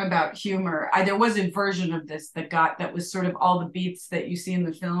script. About humor. There was a version of this that was sort of all the beats that you see in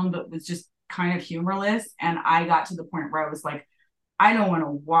the film, but was just kind of humorless. And I got to the point where I was like, I don't want to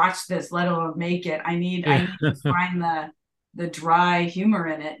watch this, let alone make it. I need to find the dry humor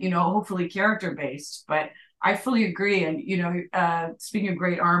in it, hopefully character based. But I fully agree. And speaking of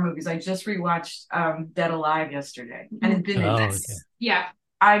great R movies, I just rewatched Dead Alive yesterday, and it's been yeah.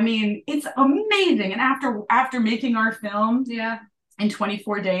 I mean, it's amazing. And after making our film, in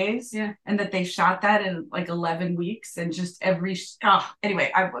 24 days, and that they shot that in like 11 weeks, and just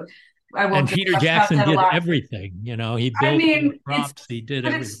anyway, I won't. And Peter Jackson did everything, he built props, he did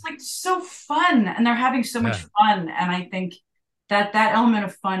everything. It's like so fun, and they're having so much fun. And I think that element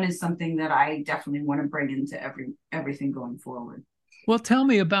of fun is something that I definitely want to bring into everything going forward. Well, tell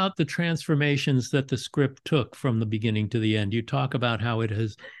me about the transformations that the script took from the beginning to the end. You talk about how it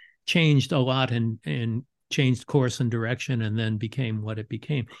has changed a lot and changed course and direction, and then became what it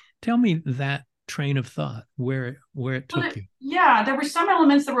became. Tell me that train of thought, where it took you. Yeah, there were some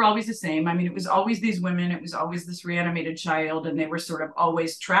elements that were always the same. I mean, it was always these women, it was always this reanimated child, and they were sort of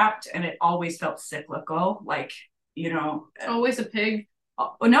always trapped, and it always felt cyclical, like, always a pig.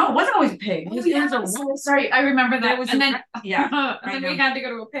 Oh, no, it wasn't always a pig. Sorry, I remember that. And then we had to go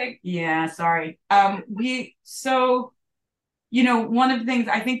to a pig. Yeah, sorry. One of the things,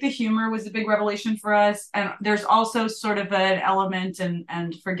 I think the humor was a big revelation for us. And there's also sort of an element,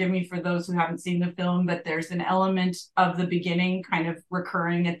 and forgive me for those who haven't seen the film, but there's an element of the beginning kind of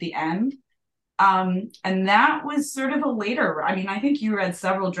recurring at the end. And that was sort of a later, I mean, I think you read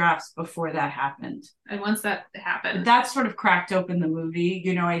several drafts before that happened. And once that happened, that sort of cracked open the movie.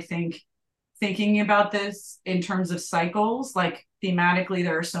 I think thinking about this in terms of cycles, like thematically,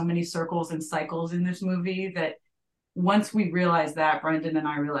 there are so many circles and cycles in this movie that once we realized that, Brendan and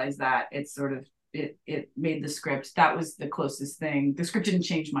I realized that, it's sort of, it made the script. That was the closest thing. The script didn't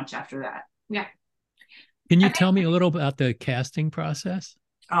change much after that. Yeah. Can you tell me a little about the casting process?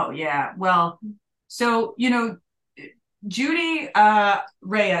 Oh, yeah. Well, so, Judy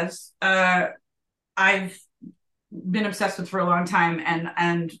Reyes, I've been obsessed with for a long time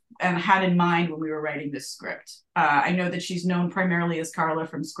and had in mind when we were writing this script. I know that she's known primarily as Carla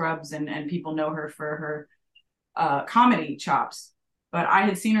from Scrubs, and people know her for her comedy chops. But I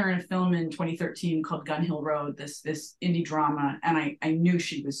had seen her in a film in 2013 called Gun Hill Road, this indie drama, and I knew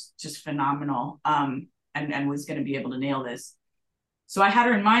she was just phenomenal, and was going to be able to nail this. So I had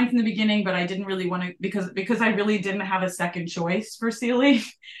her in mind from the beginning, but I didn't really want to, because I really didn't have a second choice for Celie.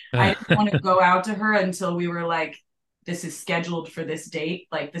 I didn't want to go out to her until we were like, this is scheduled for this date.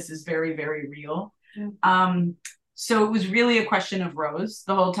 Like, this is very, very real. So it was really a question of Rose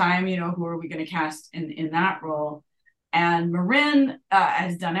the whole time, who are we going to cast in that role? And Marin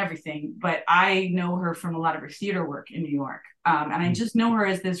has done everything, but I know her from a lot of her theater work in New York. And I just know her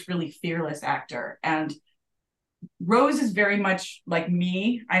as this really fearless actor. And Rose is very much like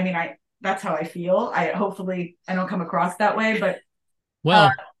me. I mean, that's how I feel. Hopefully I don't come across that way, but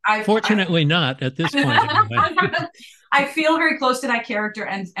fortunately not at this point. I feel very close to that character,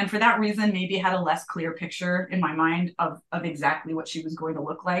 and for that reason, maybe had a less clear picture in my mind of exactly what she was going to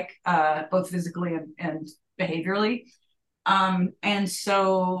look like, both physically and behaviorally. And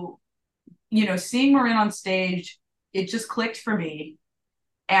so, seeing Marin on stage, it just clicked for me.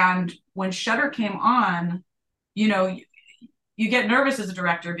 And when Shudder came on, you get nervous as a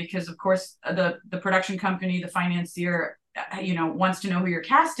director because, of course, the production company, the financier, wants to know who you're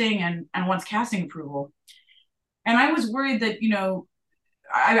casting and wants casting approval. And I was worried that,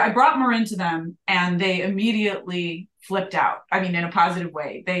 I brought Marin to them and they immediately flipped out. I mean, in a positive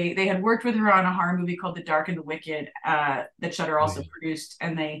way. They had worked with her on a horror movie called The Dark and the Wicked that Shudder also produced,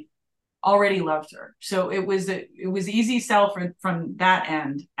 and they already loved her. So it was easy sell from that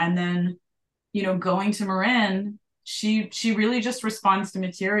end. And then, going to Marin, she really just responds to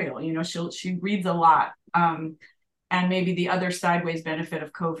material. She reads a lot. And maybe the other sideways benefit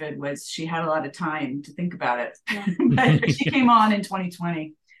of COVID was she had a lot of time to think about it. Yeah. But she came on in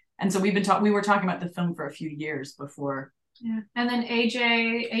 2020. And so we were talking about the film for a few years before. Yeah. And then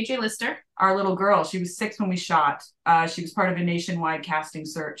AJ Lister. Our little girl, she was 6 when we shot. She was part of a nationwide casting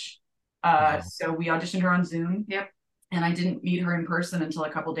search. So we auditioned her on Zoom. Yep. And I didn't meet her in person until a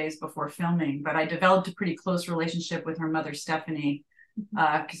couple days before filming, but I developed a pretty close relationship with her mother, Stephanie,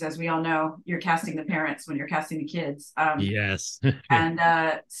 because as we all know, you're casting the parents when you're casting the kids. Yes. And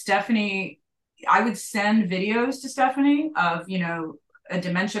Stephanie, I would send videos to Stephanie of, a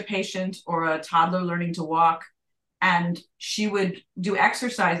dementia patient or a toddler learning to walk, and she would do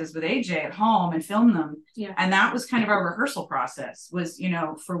exercises with AJ at home and film them. Yeah. And that was kind of our rehearsal process, was,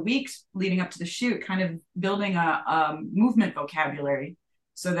 for weeks leading up to the shoot, kind of building a movement vocabulary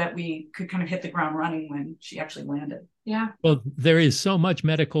so that we could kind of hit the ground running when she actually landed. Yeah. Well, there is so much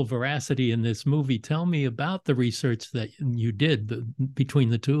medical veracity in this movie. Tell me about the research that you did between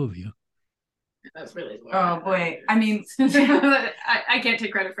the two of you. That's really oh boy. I mean, I can't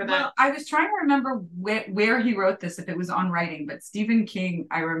take credit for that. Well, I was trying to remember where he wrote this, if it was on writing, but Stephen King,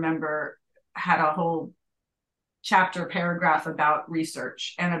 I remember, had a whole chapter paragraph about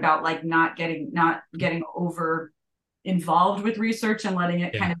research and about like not getting over involved with research and letting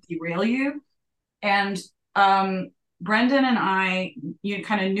it kind of derail you. And Brendan and I,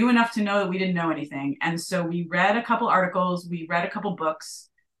 kind of knew enough to know that we didn't know anything. And so we read a couple articles, we read a couple books,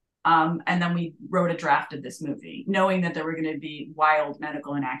 and then we wrote a draft of this movie, knowing that there were going to be wild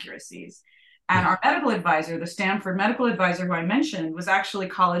medical inaccuracies. And our medical advisor, the Stanford medical advisor who I mentioned, was actually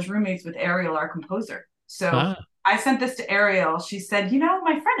college roommates with Ariel, our composer. So I sent this to Ariel. She said,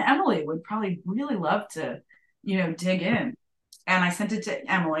 my friend Emily would probably really love to, dig in. And I sent it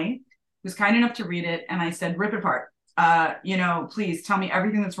to Emily, who was kind enough to read it. And I said, rip it apart. Please tell me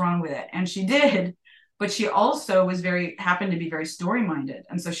everything that's wrong with it. And she did. But she also happened to be very story-minded.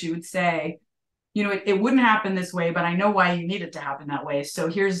 And so she would say, it wouldn't happen this way, but I know why you need it to happen that way. So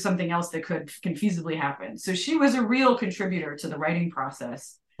here's something else that can feasibly happen. So she was a real contributor to the writing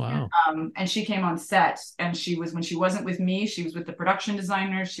process. Wow. And she came on set, and when she wasn't with me, she was with the production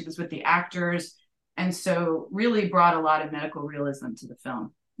designers, she was with the actors. And so really brought a lot of medical realism to the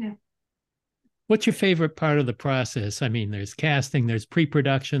film. Yeah. What's your favorite part of the process? I mean, there's casting, there's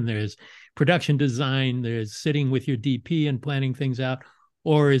pre-production, there's production design, there's sitting with your DP and planning things out,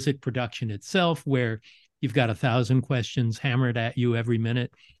 or is it production itself where you've got 1,000 questions hammered at you every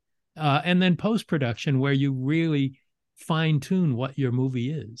minute? And then post-production where you really fine-tune what your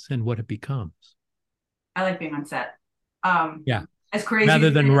movie is and what it becomes. I like being on set. As crazy rather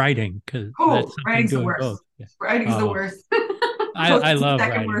than writing, because writing's the worst. Yeah. Writing's the worst. I love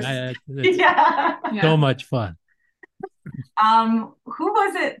writing. It's so much fun. Who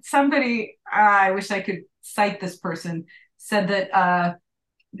was it? Somebody, I wish I could cite this person, said that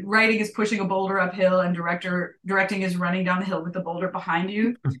writing is pushing a boulder uphill and directing is running down the hill with the boulder behind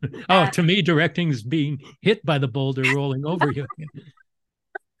you. To me, directing is being hit by the boulder rolling over you.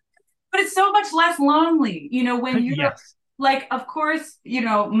 But it's so much less lonely, when you're like, of course,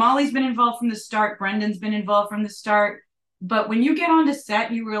 Molly's been involved from the start, Brendan's been involved from the start. But when you get onto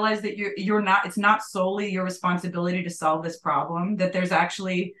set, you realize that it's not solely your responsibility to solve this problem, that there's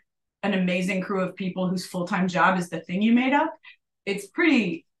actually an amazing crew of people whose full-time job is the thing you made up. It's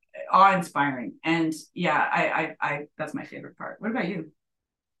pretty awe-inspiring. And I that's my favorite part. What about you?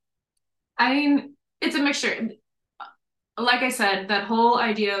 I mean, it's a mixture. Like I said, that whole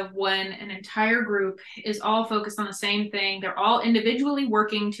idea of when an entire group is all focused on the same thing, they're all individually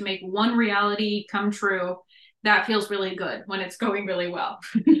working to make one reality come true. That feels really good when it's going really well.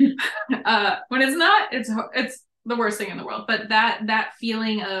 When it's not, it's the worst thing in the world. But that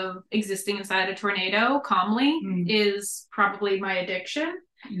feeling of existing inside a tornado calmly is probably my addiction.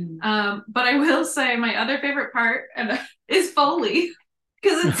 But I will say my other favorite part is Foley,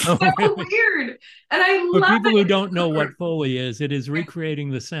 because it's so weird. And I love it. For people who don't know what Foley is, it is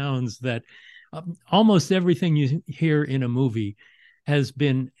recreating the sounds that almost everything you hear in a movie has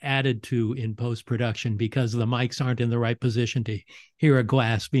been added to in post-production because the mics aren't in the right position to hear a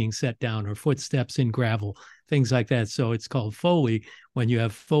glass being set down or footsteps in gravel, things like that. So it's called Foley when you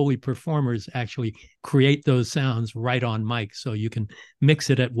have Foley performers actually create those sounds right on mic, so you can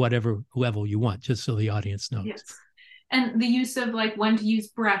mix it at whatever level you want, just so the audience knows. Yes. And the use of like when to use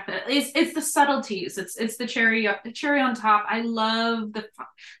breath. It's the subtleties. It's the cherry on top. I love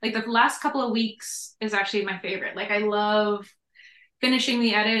the last couple of weeks is actually my favorite. Like I love finishing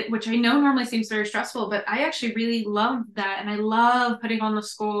the edit, which I know normally seems very stressful, but I actually really love that. And I love putting on the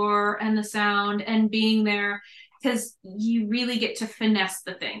score and the sound and being there, because you really get to finesse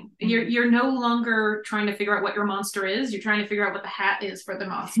the thing. You're no longer trying to figure out what your monster is. You're trying to figure out what the hat is for the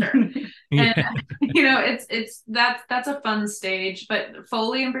monster. And that's a fun stage. But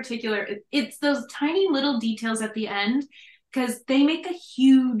Foley in particular, it's those tiny little details at the end, because they make a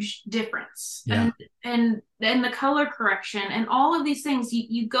huge difference. And the color correction and all of these things,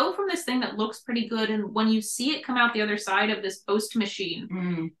 you go from this thing that looks pretty good, and when you see it come out the other side of this post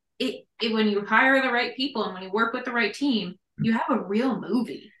machine, when you hire the right people and when you work with the right team, you have a real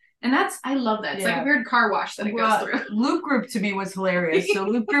movie. And I love that. It's like a weird car wash that it goes through. Loop Group to me was hilarious. So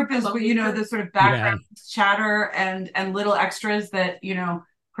Loop Group is, the sort of background chatter and little extras that,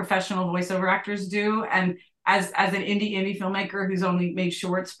 professional voiceover actors do. And as an indie filmmaker who's only made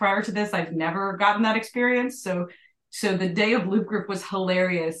shorts prior to this, I've never gotten that experience. So the day of Loop Group was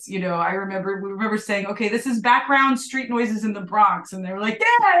hilarious. We remember saying, okay, this is background street noises in the Bronx. And they were like,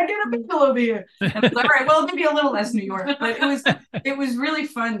 yeah, get a Beagle over here. And I was like, all right, well, maybe a little less New York. But it was really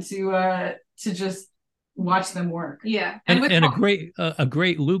fun to just watch them work. Yeah. And a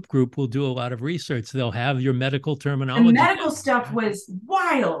great Loop Group will do a lot of research. They'll have your medical terminology. The medical stuff was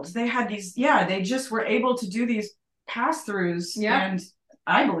wild. They had these, they just were able to do these pass-throughs. Yeah. And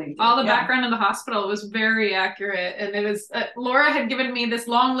I believe all the background in the hospital was very accurate, and it was Laura had given me this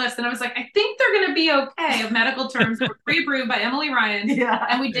long list, and I was like, I think they're going to be okay of medical terms that were pre-approved by Emily Ryan,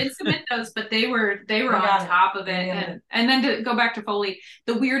 and we did submit those, but they were on top of it, and then to go back to Foley,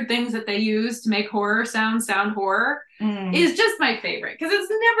 the weird things that they use to make horror sound horror is just my favorite, because it's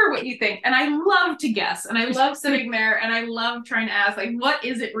never what you think, and I love to guess, and I love sitting there, and I love trying to ask, like, what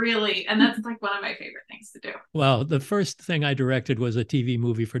is it really? And that's like one of my favorite things to do. Well, the first thing I directed was a TV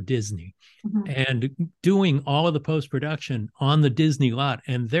movie for Disney, and doing all of the post-production on the Disney lot,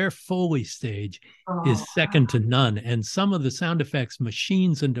 and their Foley stage is second to none. And some of the sound effects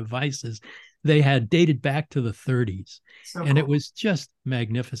machines and devices they had dated back to the 30s. And it was just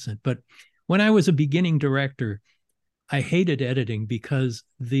magnificent. But when I was a beginning director, I hated editing because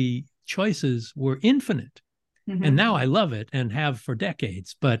the choices were infinite. And now I love it and have for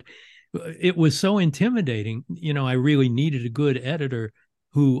decades. But it was so intimidating. I really needed a good editor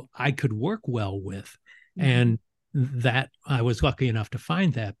who I could work well with. And that I was lucky enough to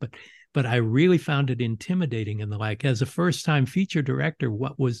find that. But I really found it intimidating. And as a first-time feature director,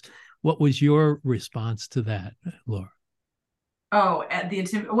 what was your response to that, Laura? Oh,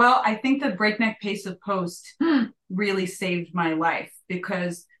 well, I think the breakneck pace of post really saved my life,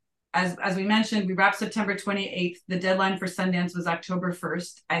 because as we mentioned, we wrapped September 28th. The deadline for Sundance was October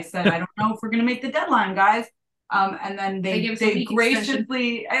 1st. I said, I don't know if we're going to make the deadline, guys. And then they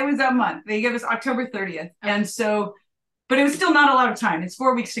graciously, it was a month. They gave us October 30th. And so, but it was still not a lot of time. It's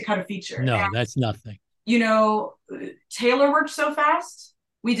 4 weeks to cut a feature. No, that's nothing. Taylor worked so fast.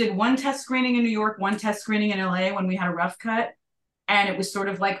 We did one test screening in New York, one test screening in LA when we had a rough cut. And it was sort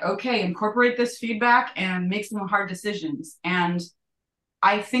of like, okay, incorporate this feedback and make some hard decisions. And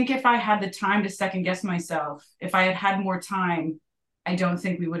I think if I had the time to second guess myself, if I had had more time, I don't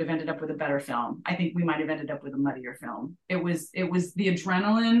think we would have ended up with a better film. I think we might have ended up with a muddier film. It was the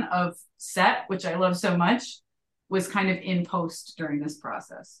adrenaline of set, which I love so much, was kind of in post during this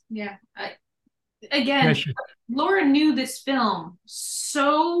process. Yeah. Again, Laura knew this film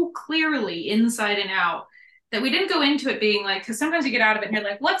so clearly inside and out that we didn't go into it being like, because sometimes you get out of it and you're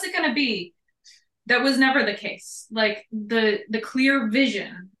like, what's it going to be? That was never the case. Like the clear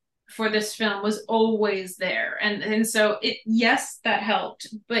vision for this film was always there. And so yes, that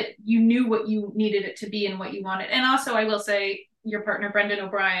helped, but you knew what you needed it to be and what you wanted. And also I will say your partner, Brendan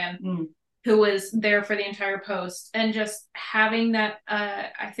O'Brien, who was there for the entire post, and just having that,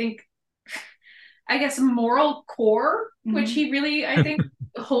 I guess, moral core, which he really, I think,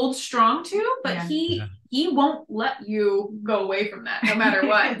 holds strong to, but he won't let you go away from that no matter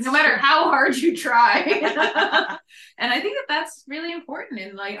what, no matter how hard you try. And I think that's really important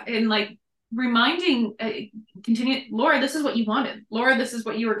in reminding, Laura, this is what you wanted. Laura, this is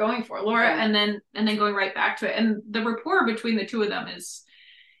what you were going for. Laura, and then going right back to it. And the rapport between the two of them is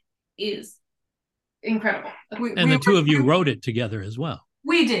incredible. And the two of you wrote it together as well.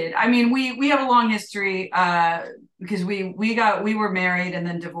 We did. I mean, we have a long history because we were married and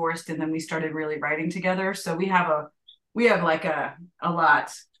then divorced, and then we started really writing together. So we have like a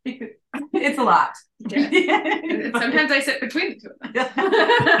lot. It's a lot. Yeah. Sometimes I sit between the two of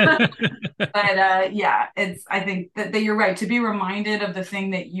them. But I think that you're right, to be reminded of the thing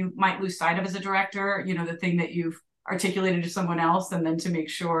that you might lose sight of as a director, the thing that you've articulated to someone else, and then to make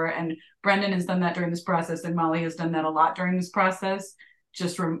sure. And Brendan has done that during this process, and Molly has done that a lot during this process.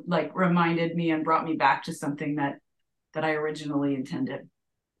 Just reminded me and brought me back to something that I originally intended.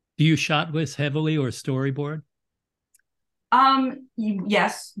 Do you shot list heavily or storyboard?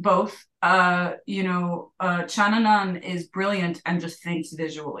 Yes, both. Chananan is brilliant and just thinks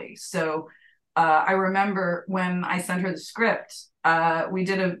visually. So I remember when I sent her the script, we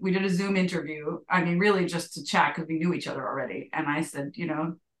did a Zoom interview. I mean, really just to chat, because we knew each other already. And I said,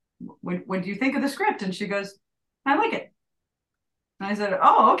 what do you think of the script? And she goes, I like it. And I said,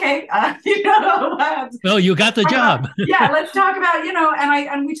 oh, okay. Well, you got the job. Let's talk about,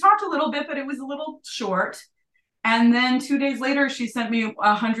 and we talked a little bit, but it was a little short. And then 2 days later, she sent me a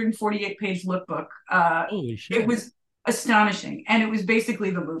 148-page lookbook. Holy shit. It was astonishing. And it was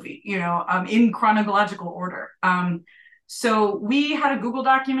basically the movie, in chronological order. So we had a Google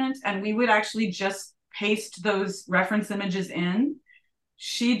document, and we would actually just paste those reference images in.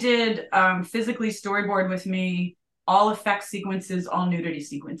 She did physically storyboard with me all effect sequences, all nudity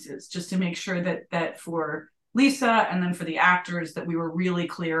sequences, just to make sure that for Lisa and then for the actors that we were really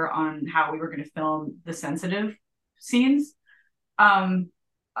clear on how we were going to film the sensitive scenes. But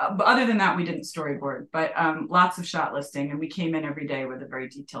other than that, we didn't storyboard, but lots of shot listing, and we came in every day with a very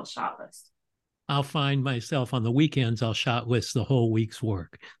detailed shot list. I'll find myself on the weekends, I'll shot list the whole week's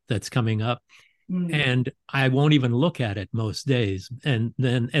work that's coming up. And I won't even look at it most days. And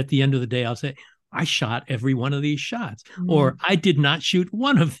then at the end of the day, I'll say, I shot every one of these shots, or I did not shoot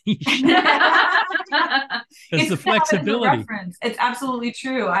one of these shots. It's the flexibility. It's absolutely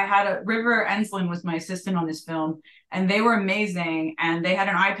true. I had River Enslin was my assistant on this film, and they were amazing. And they had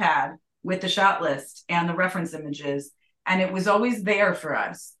an iPad with the shot list and the reference images, and it was always there for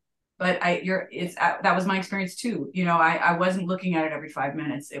us. But that was my experience too. I wasn't looking at it every 5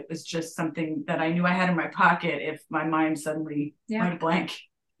 minutes. It was just something that I knew I had in my pocket if my mind suddenly went blank.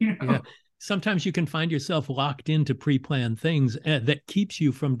 Yeah. Sometimes you can find yourself locked into pre-planned things that keeps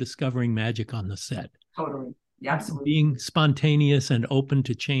you from discovering magic on the set. Totally. Yeah, absolutely. Being spontaneous and open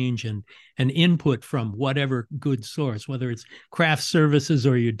to change and input from whatever good source, whether it's craft services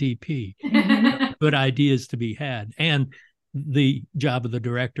or your DP, good ideas to be had. And the job of the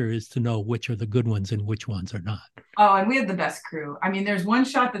director is to know which are the good ones and which ones are not. Oh, and we had the best crew. I mean, there's one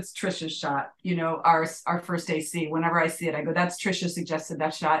shot that's Trisha's shot, our first AC. Whenever I see it, I go, that's Trisha suggested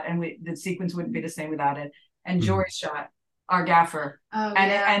that shot. And the sequence wouldn't be the same without it. And Jory's shot, our gaffer. Oh,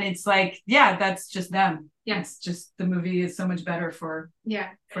 and it's like, that's just them. Yeah. It's just the movie is so much better for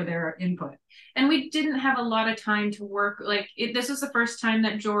their input. And we didn't have a lot of time to work. This was the first time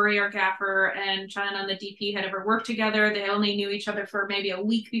that Jory, our gaffer, and China and the DP had ever worked together. They only knew each other for maybe a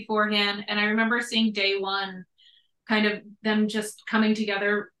week beforehand. And I remember seeing day one, kind of them just coming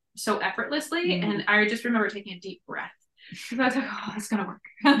together so effortlessly. And I just remember taking a deep breath. I was like, oh, it's going to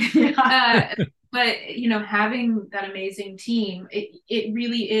work. But, having that amazing team, it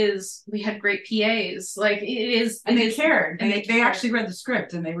really is, we had great PAs. Like it is. And they cared. And they actually read the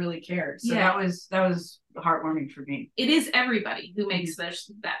script and they really cared. So that was heartwarming for me. It is everybody who makes that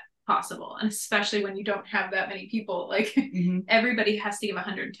possible. And especially when you don't have that many people, everybody has to give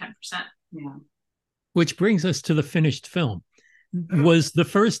 110%. Yeah. Which brings us to the finished film. Was the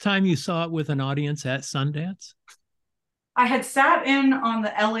first time you saw it with an audience at Sundance? I had sat in on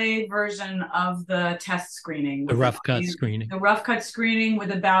the LA version of the test screening. The rough cut screening. The rough cut screening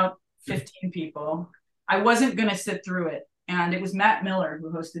with about 15 people. I wasn't going to sit through it. And it was Matt Miller who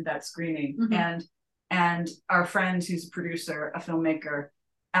hosted that screening. And our friend who's a producer, a filmmaker,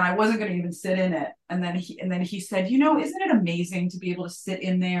 and I wasn't going to even sit in it. And then he said, isn't it amazing to be able to sit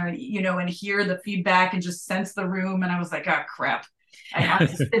in there and, and hear the feedback and just sense the room? And I was like, oh, crap. I have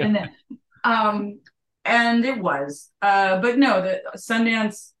to sit in it. And it was, but no, the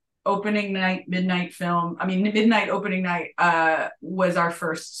Sundance opening night, midnight opening night, was our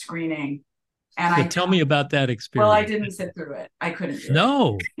first screening. And tell me about that experience. Well, I didn't sit through it. I couldn't.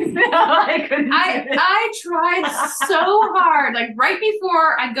 No. I couldn't. I tried so hard. Like right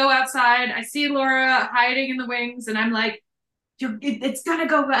before I go outside, I see Laura hiding in the wings, and I'm like, it's gonna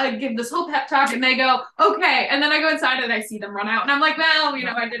go give this whole pep talk, and they go okay, and then I go inside and I see them run out, and I'm like, well,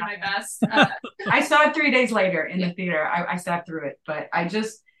 I did my best. I saw it 3 days later in the theater. I sat through it, but I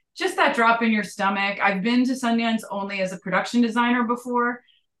just that drop in your stomach. I've been to Sundance only as a production designer before,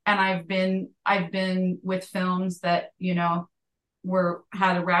 and I've been with films that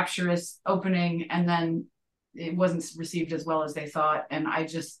had a rapturous opening, and then it wasn't received as well as they thought, and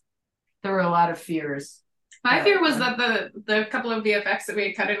there were a lot of fears. My fear was that the couple of VFX that we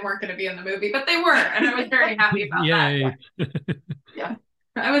had cut in weren't going to be in the movie, but they were, and I was very happy about that. Yeah.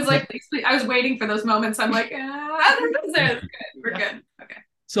 I was like, I was waiting for those moments. I'm like, good. We're good. Okay.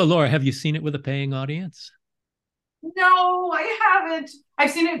 So, Laura, have you seen it with a paying audience? No, I haven't.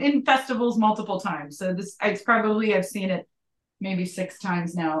 I've seen it in festivals multiple times. So I've seen it maybe 6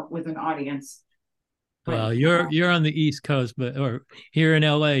 times now with an audience. Well, you're on the East Coast, or here in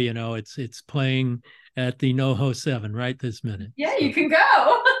LA, it's playing at the NoHo 7 right this minute. Yeah, you can go.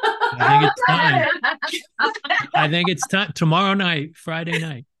 I think it's time. Tomorrow night, Friday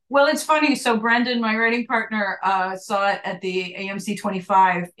night. Well, it's funny. So Brendan, my writing partner, saw it at the AMC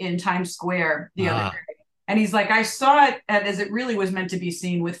 25 in Times Square the other day. And he's like, I saw it as it really was meant to be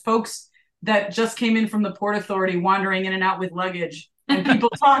seen, with folks that just came in from the Port Authority wandering in and out with luggage and people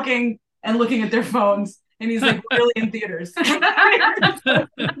talking and looking at their phones. And he's like, really in theaters. I'm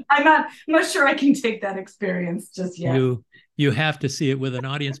not sure I can take that experience just yet. You have to see it with an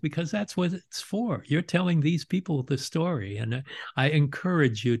audience because that's what it's for. You're telling these people the story, and I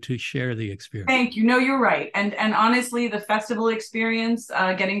encourage you to share the experience. Thank you. No, you're right. And honestly, the festival experience,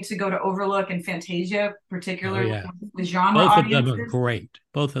 getting to go to Overlook and Fantasia, particularly with genre Both audiences. Both of them are great.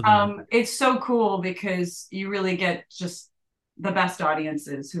 Both of them. It's so cool because you really get just the best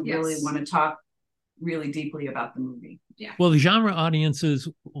audiences who really want to talk really deeply about the movie. Yeah. Well, genre audiences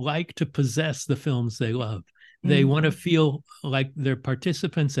like to possess the films they love. They want to feel like they're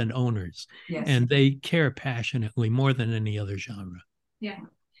participants and owners, and they care passionately more than any other genre. Yeah.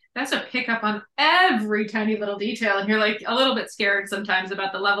 That's a pickup on every tiny little detail. And you're like a little bit scared sometimes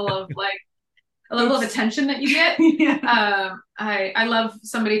about the level of attention that you get. I love,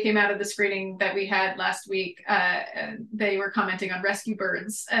 somebody came out of the screening that we had last week, and they were commenting on Rescue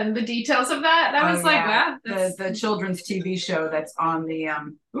Birds and the details of that. That was wow. The children's TV show that's on the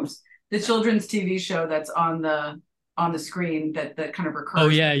children's TV show that's on the screen that kind of recurs. Oh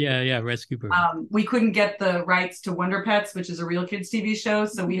yeah, Rescue Birds. We couldn't get the rights to Wonder Pets, which is a real kids TV show,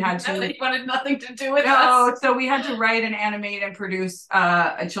 so we had to. They wanted nothing to do with us. So we had to write and animate and produce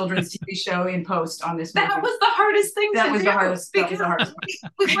a children's TV show in post on this movie. That was the hardest thing to do. That was the hardest part.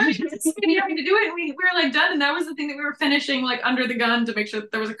 We weren't having to do it. We were like done, and that was the thing that we were finishing like under the gun to make sure that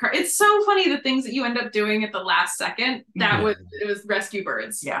there was a car. It's so funny the things that you end up doing at the last second. It was Rescue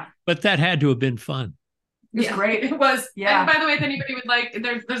Birds. Yeah, but that had to have been fun. It was great. It was. Yeah. And by the way, if anybody would like,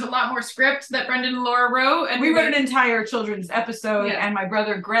 there's a lot more script that Brendan and Laura wrote. And we wrote an entire children's episode. Yeah. And my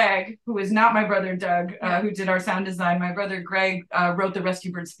brother Greg, who is not my brother Doug, who did our sound design, my brother Greg wrote the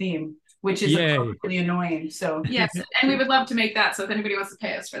Rescue Birds theme, which is really annoying. So yes, and we would love to make that. So if anybody wants to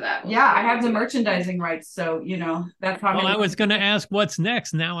pay us for that, I have the merchandising rights. So that's how. Well, I was going to ask what's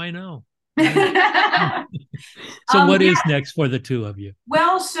next. Now I know. So what is next for the two of you?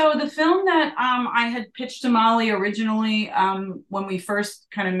 Well, so the film that I had pitched to Molly originally when we first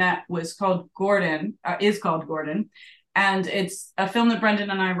kind of met was called Gordon, and it's a film that Brendan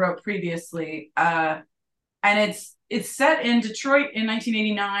and I wrote previously, and it's set in Detroit in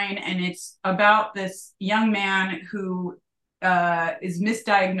 1989, and it's about this young man who is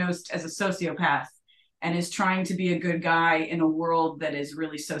misdiagnosed as a sociopath and is trying to be a good guy in a world that is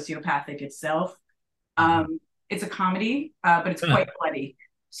really sociopathic itself. It's a comedy, but it's quite bloody.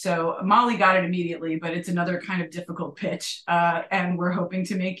 So Molly got it immediately, but it's another kind of difficult pitch. And we're hoping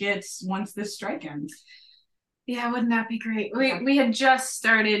to make it once this strike ends. Yeah, wouldn't that be great? We had just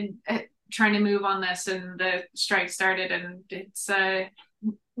started trying to move on this, and the strike started, and it's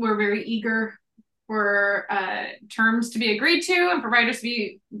we're very eager for terms to be agreed to and for writers to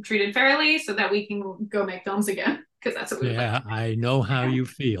be treated fairly so that we can go make films again, because that's what we like. I know how you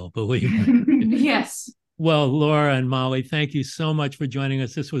feel, believe me. Yes. Well, Laura and Molly, thank you so much for joining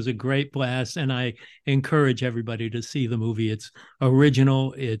us. This was a great blast, and I encourage everybody to see the movie. It's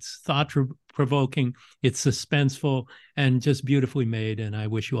original, it's thought-provoking, it's suspenseful, and just beautifully made, and I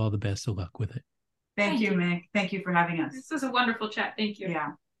wish you all the best of luck with it. Thank you, Mick. Thank you for having us. This was a wonderful chat. Thank you.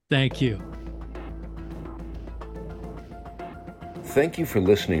 Yeah. Thank you. Thank you for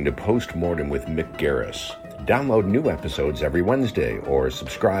listening to Postmortem with Mick Garris. Download new episodes every Wednesday or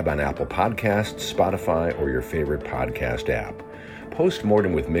subscribe on Apple Podcasts, Spotify, or your favorite podcast app.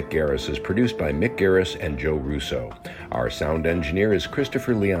 Postmortem with Mick Garris is produced by Mick Garris and Joe Russo. Our sound engineer is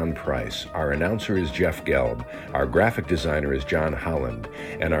Christopher Leon Price. Our announcer is Jeff Gelb. Our graphic designer is John Holland.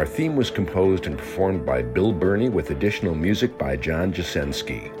 And our theme was composed and performed by Bill Burney with additional music by John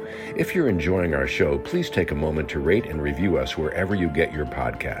Jasensky. If you're enjoying our show, please take a moment to rate and review us wherever you get your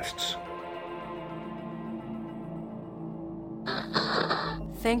podcasts.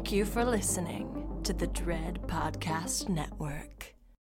 Thank you for listening to the Dread Podcast Network.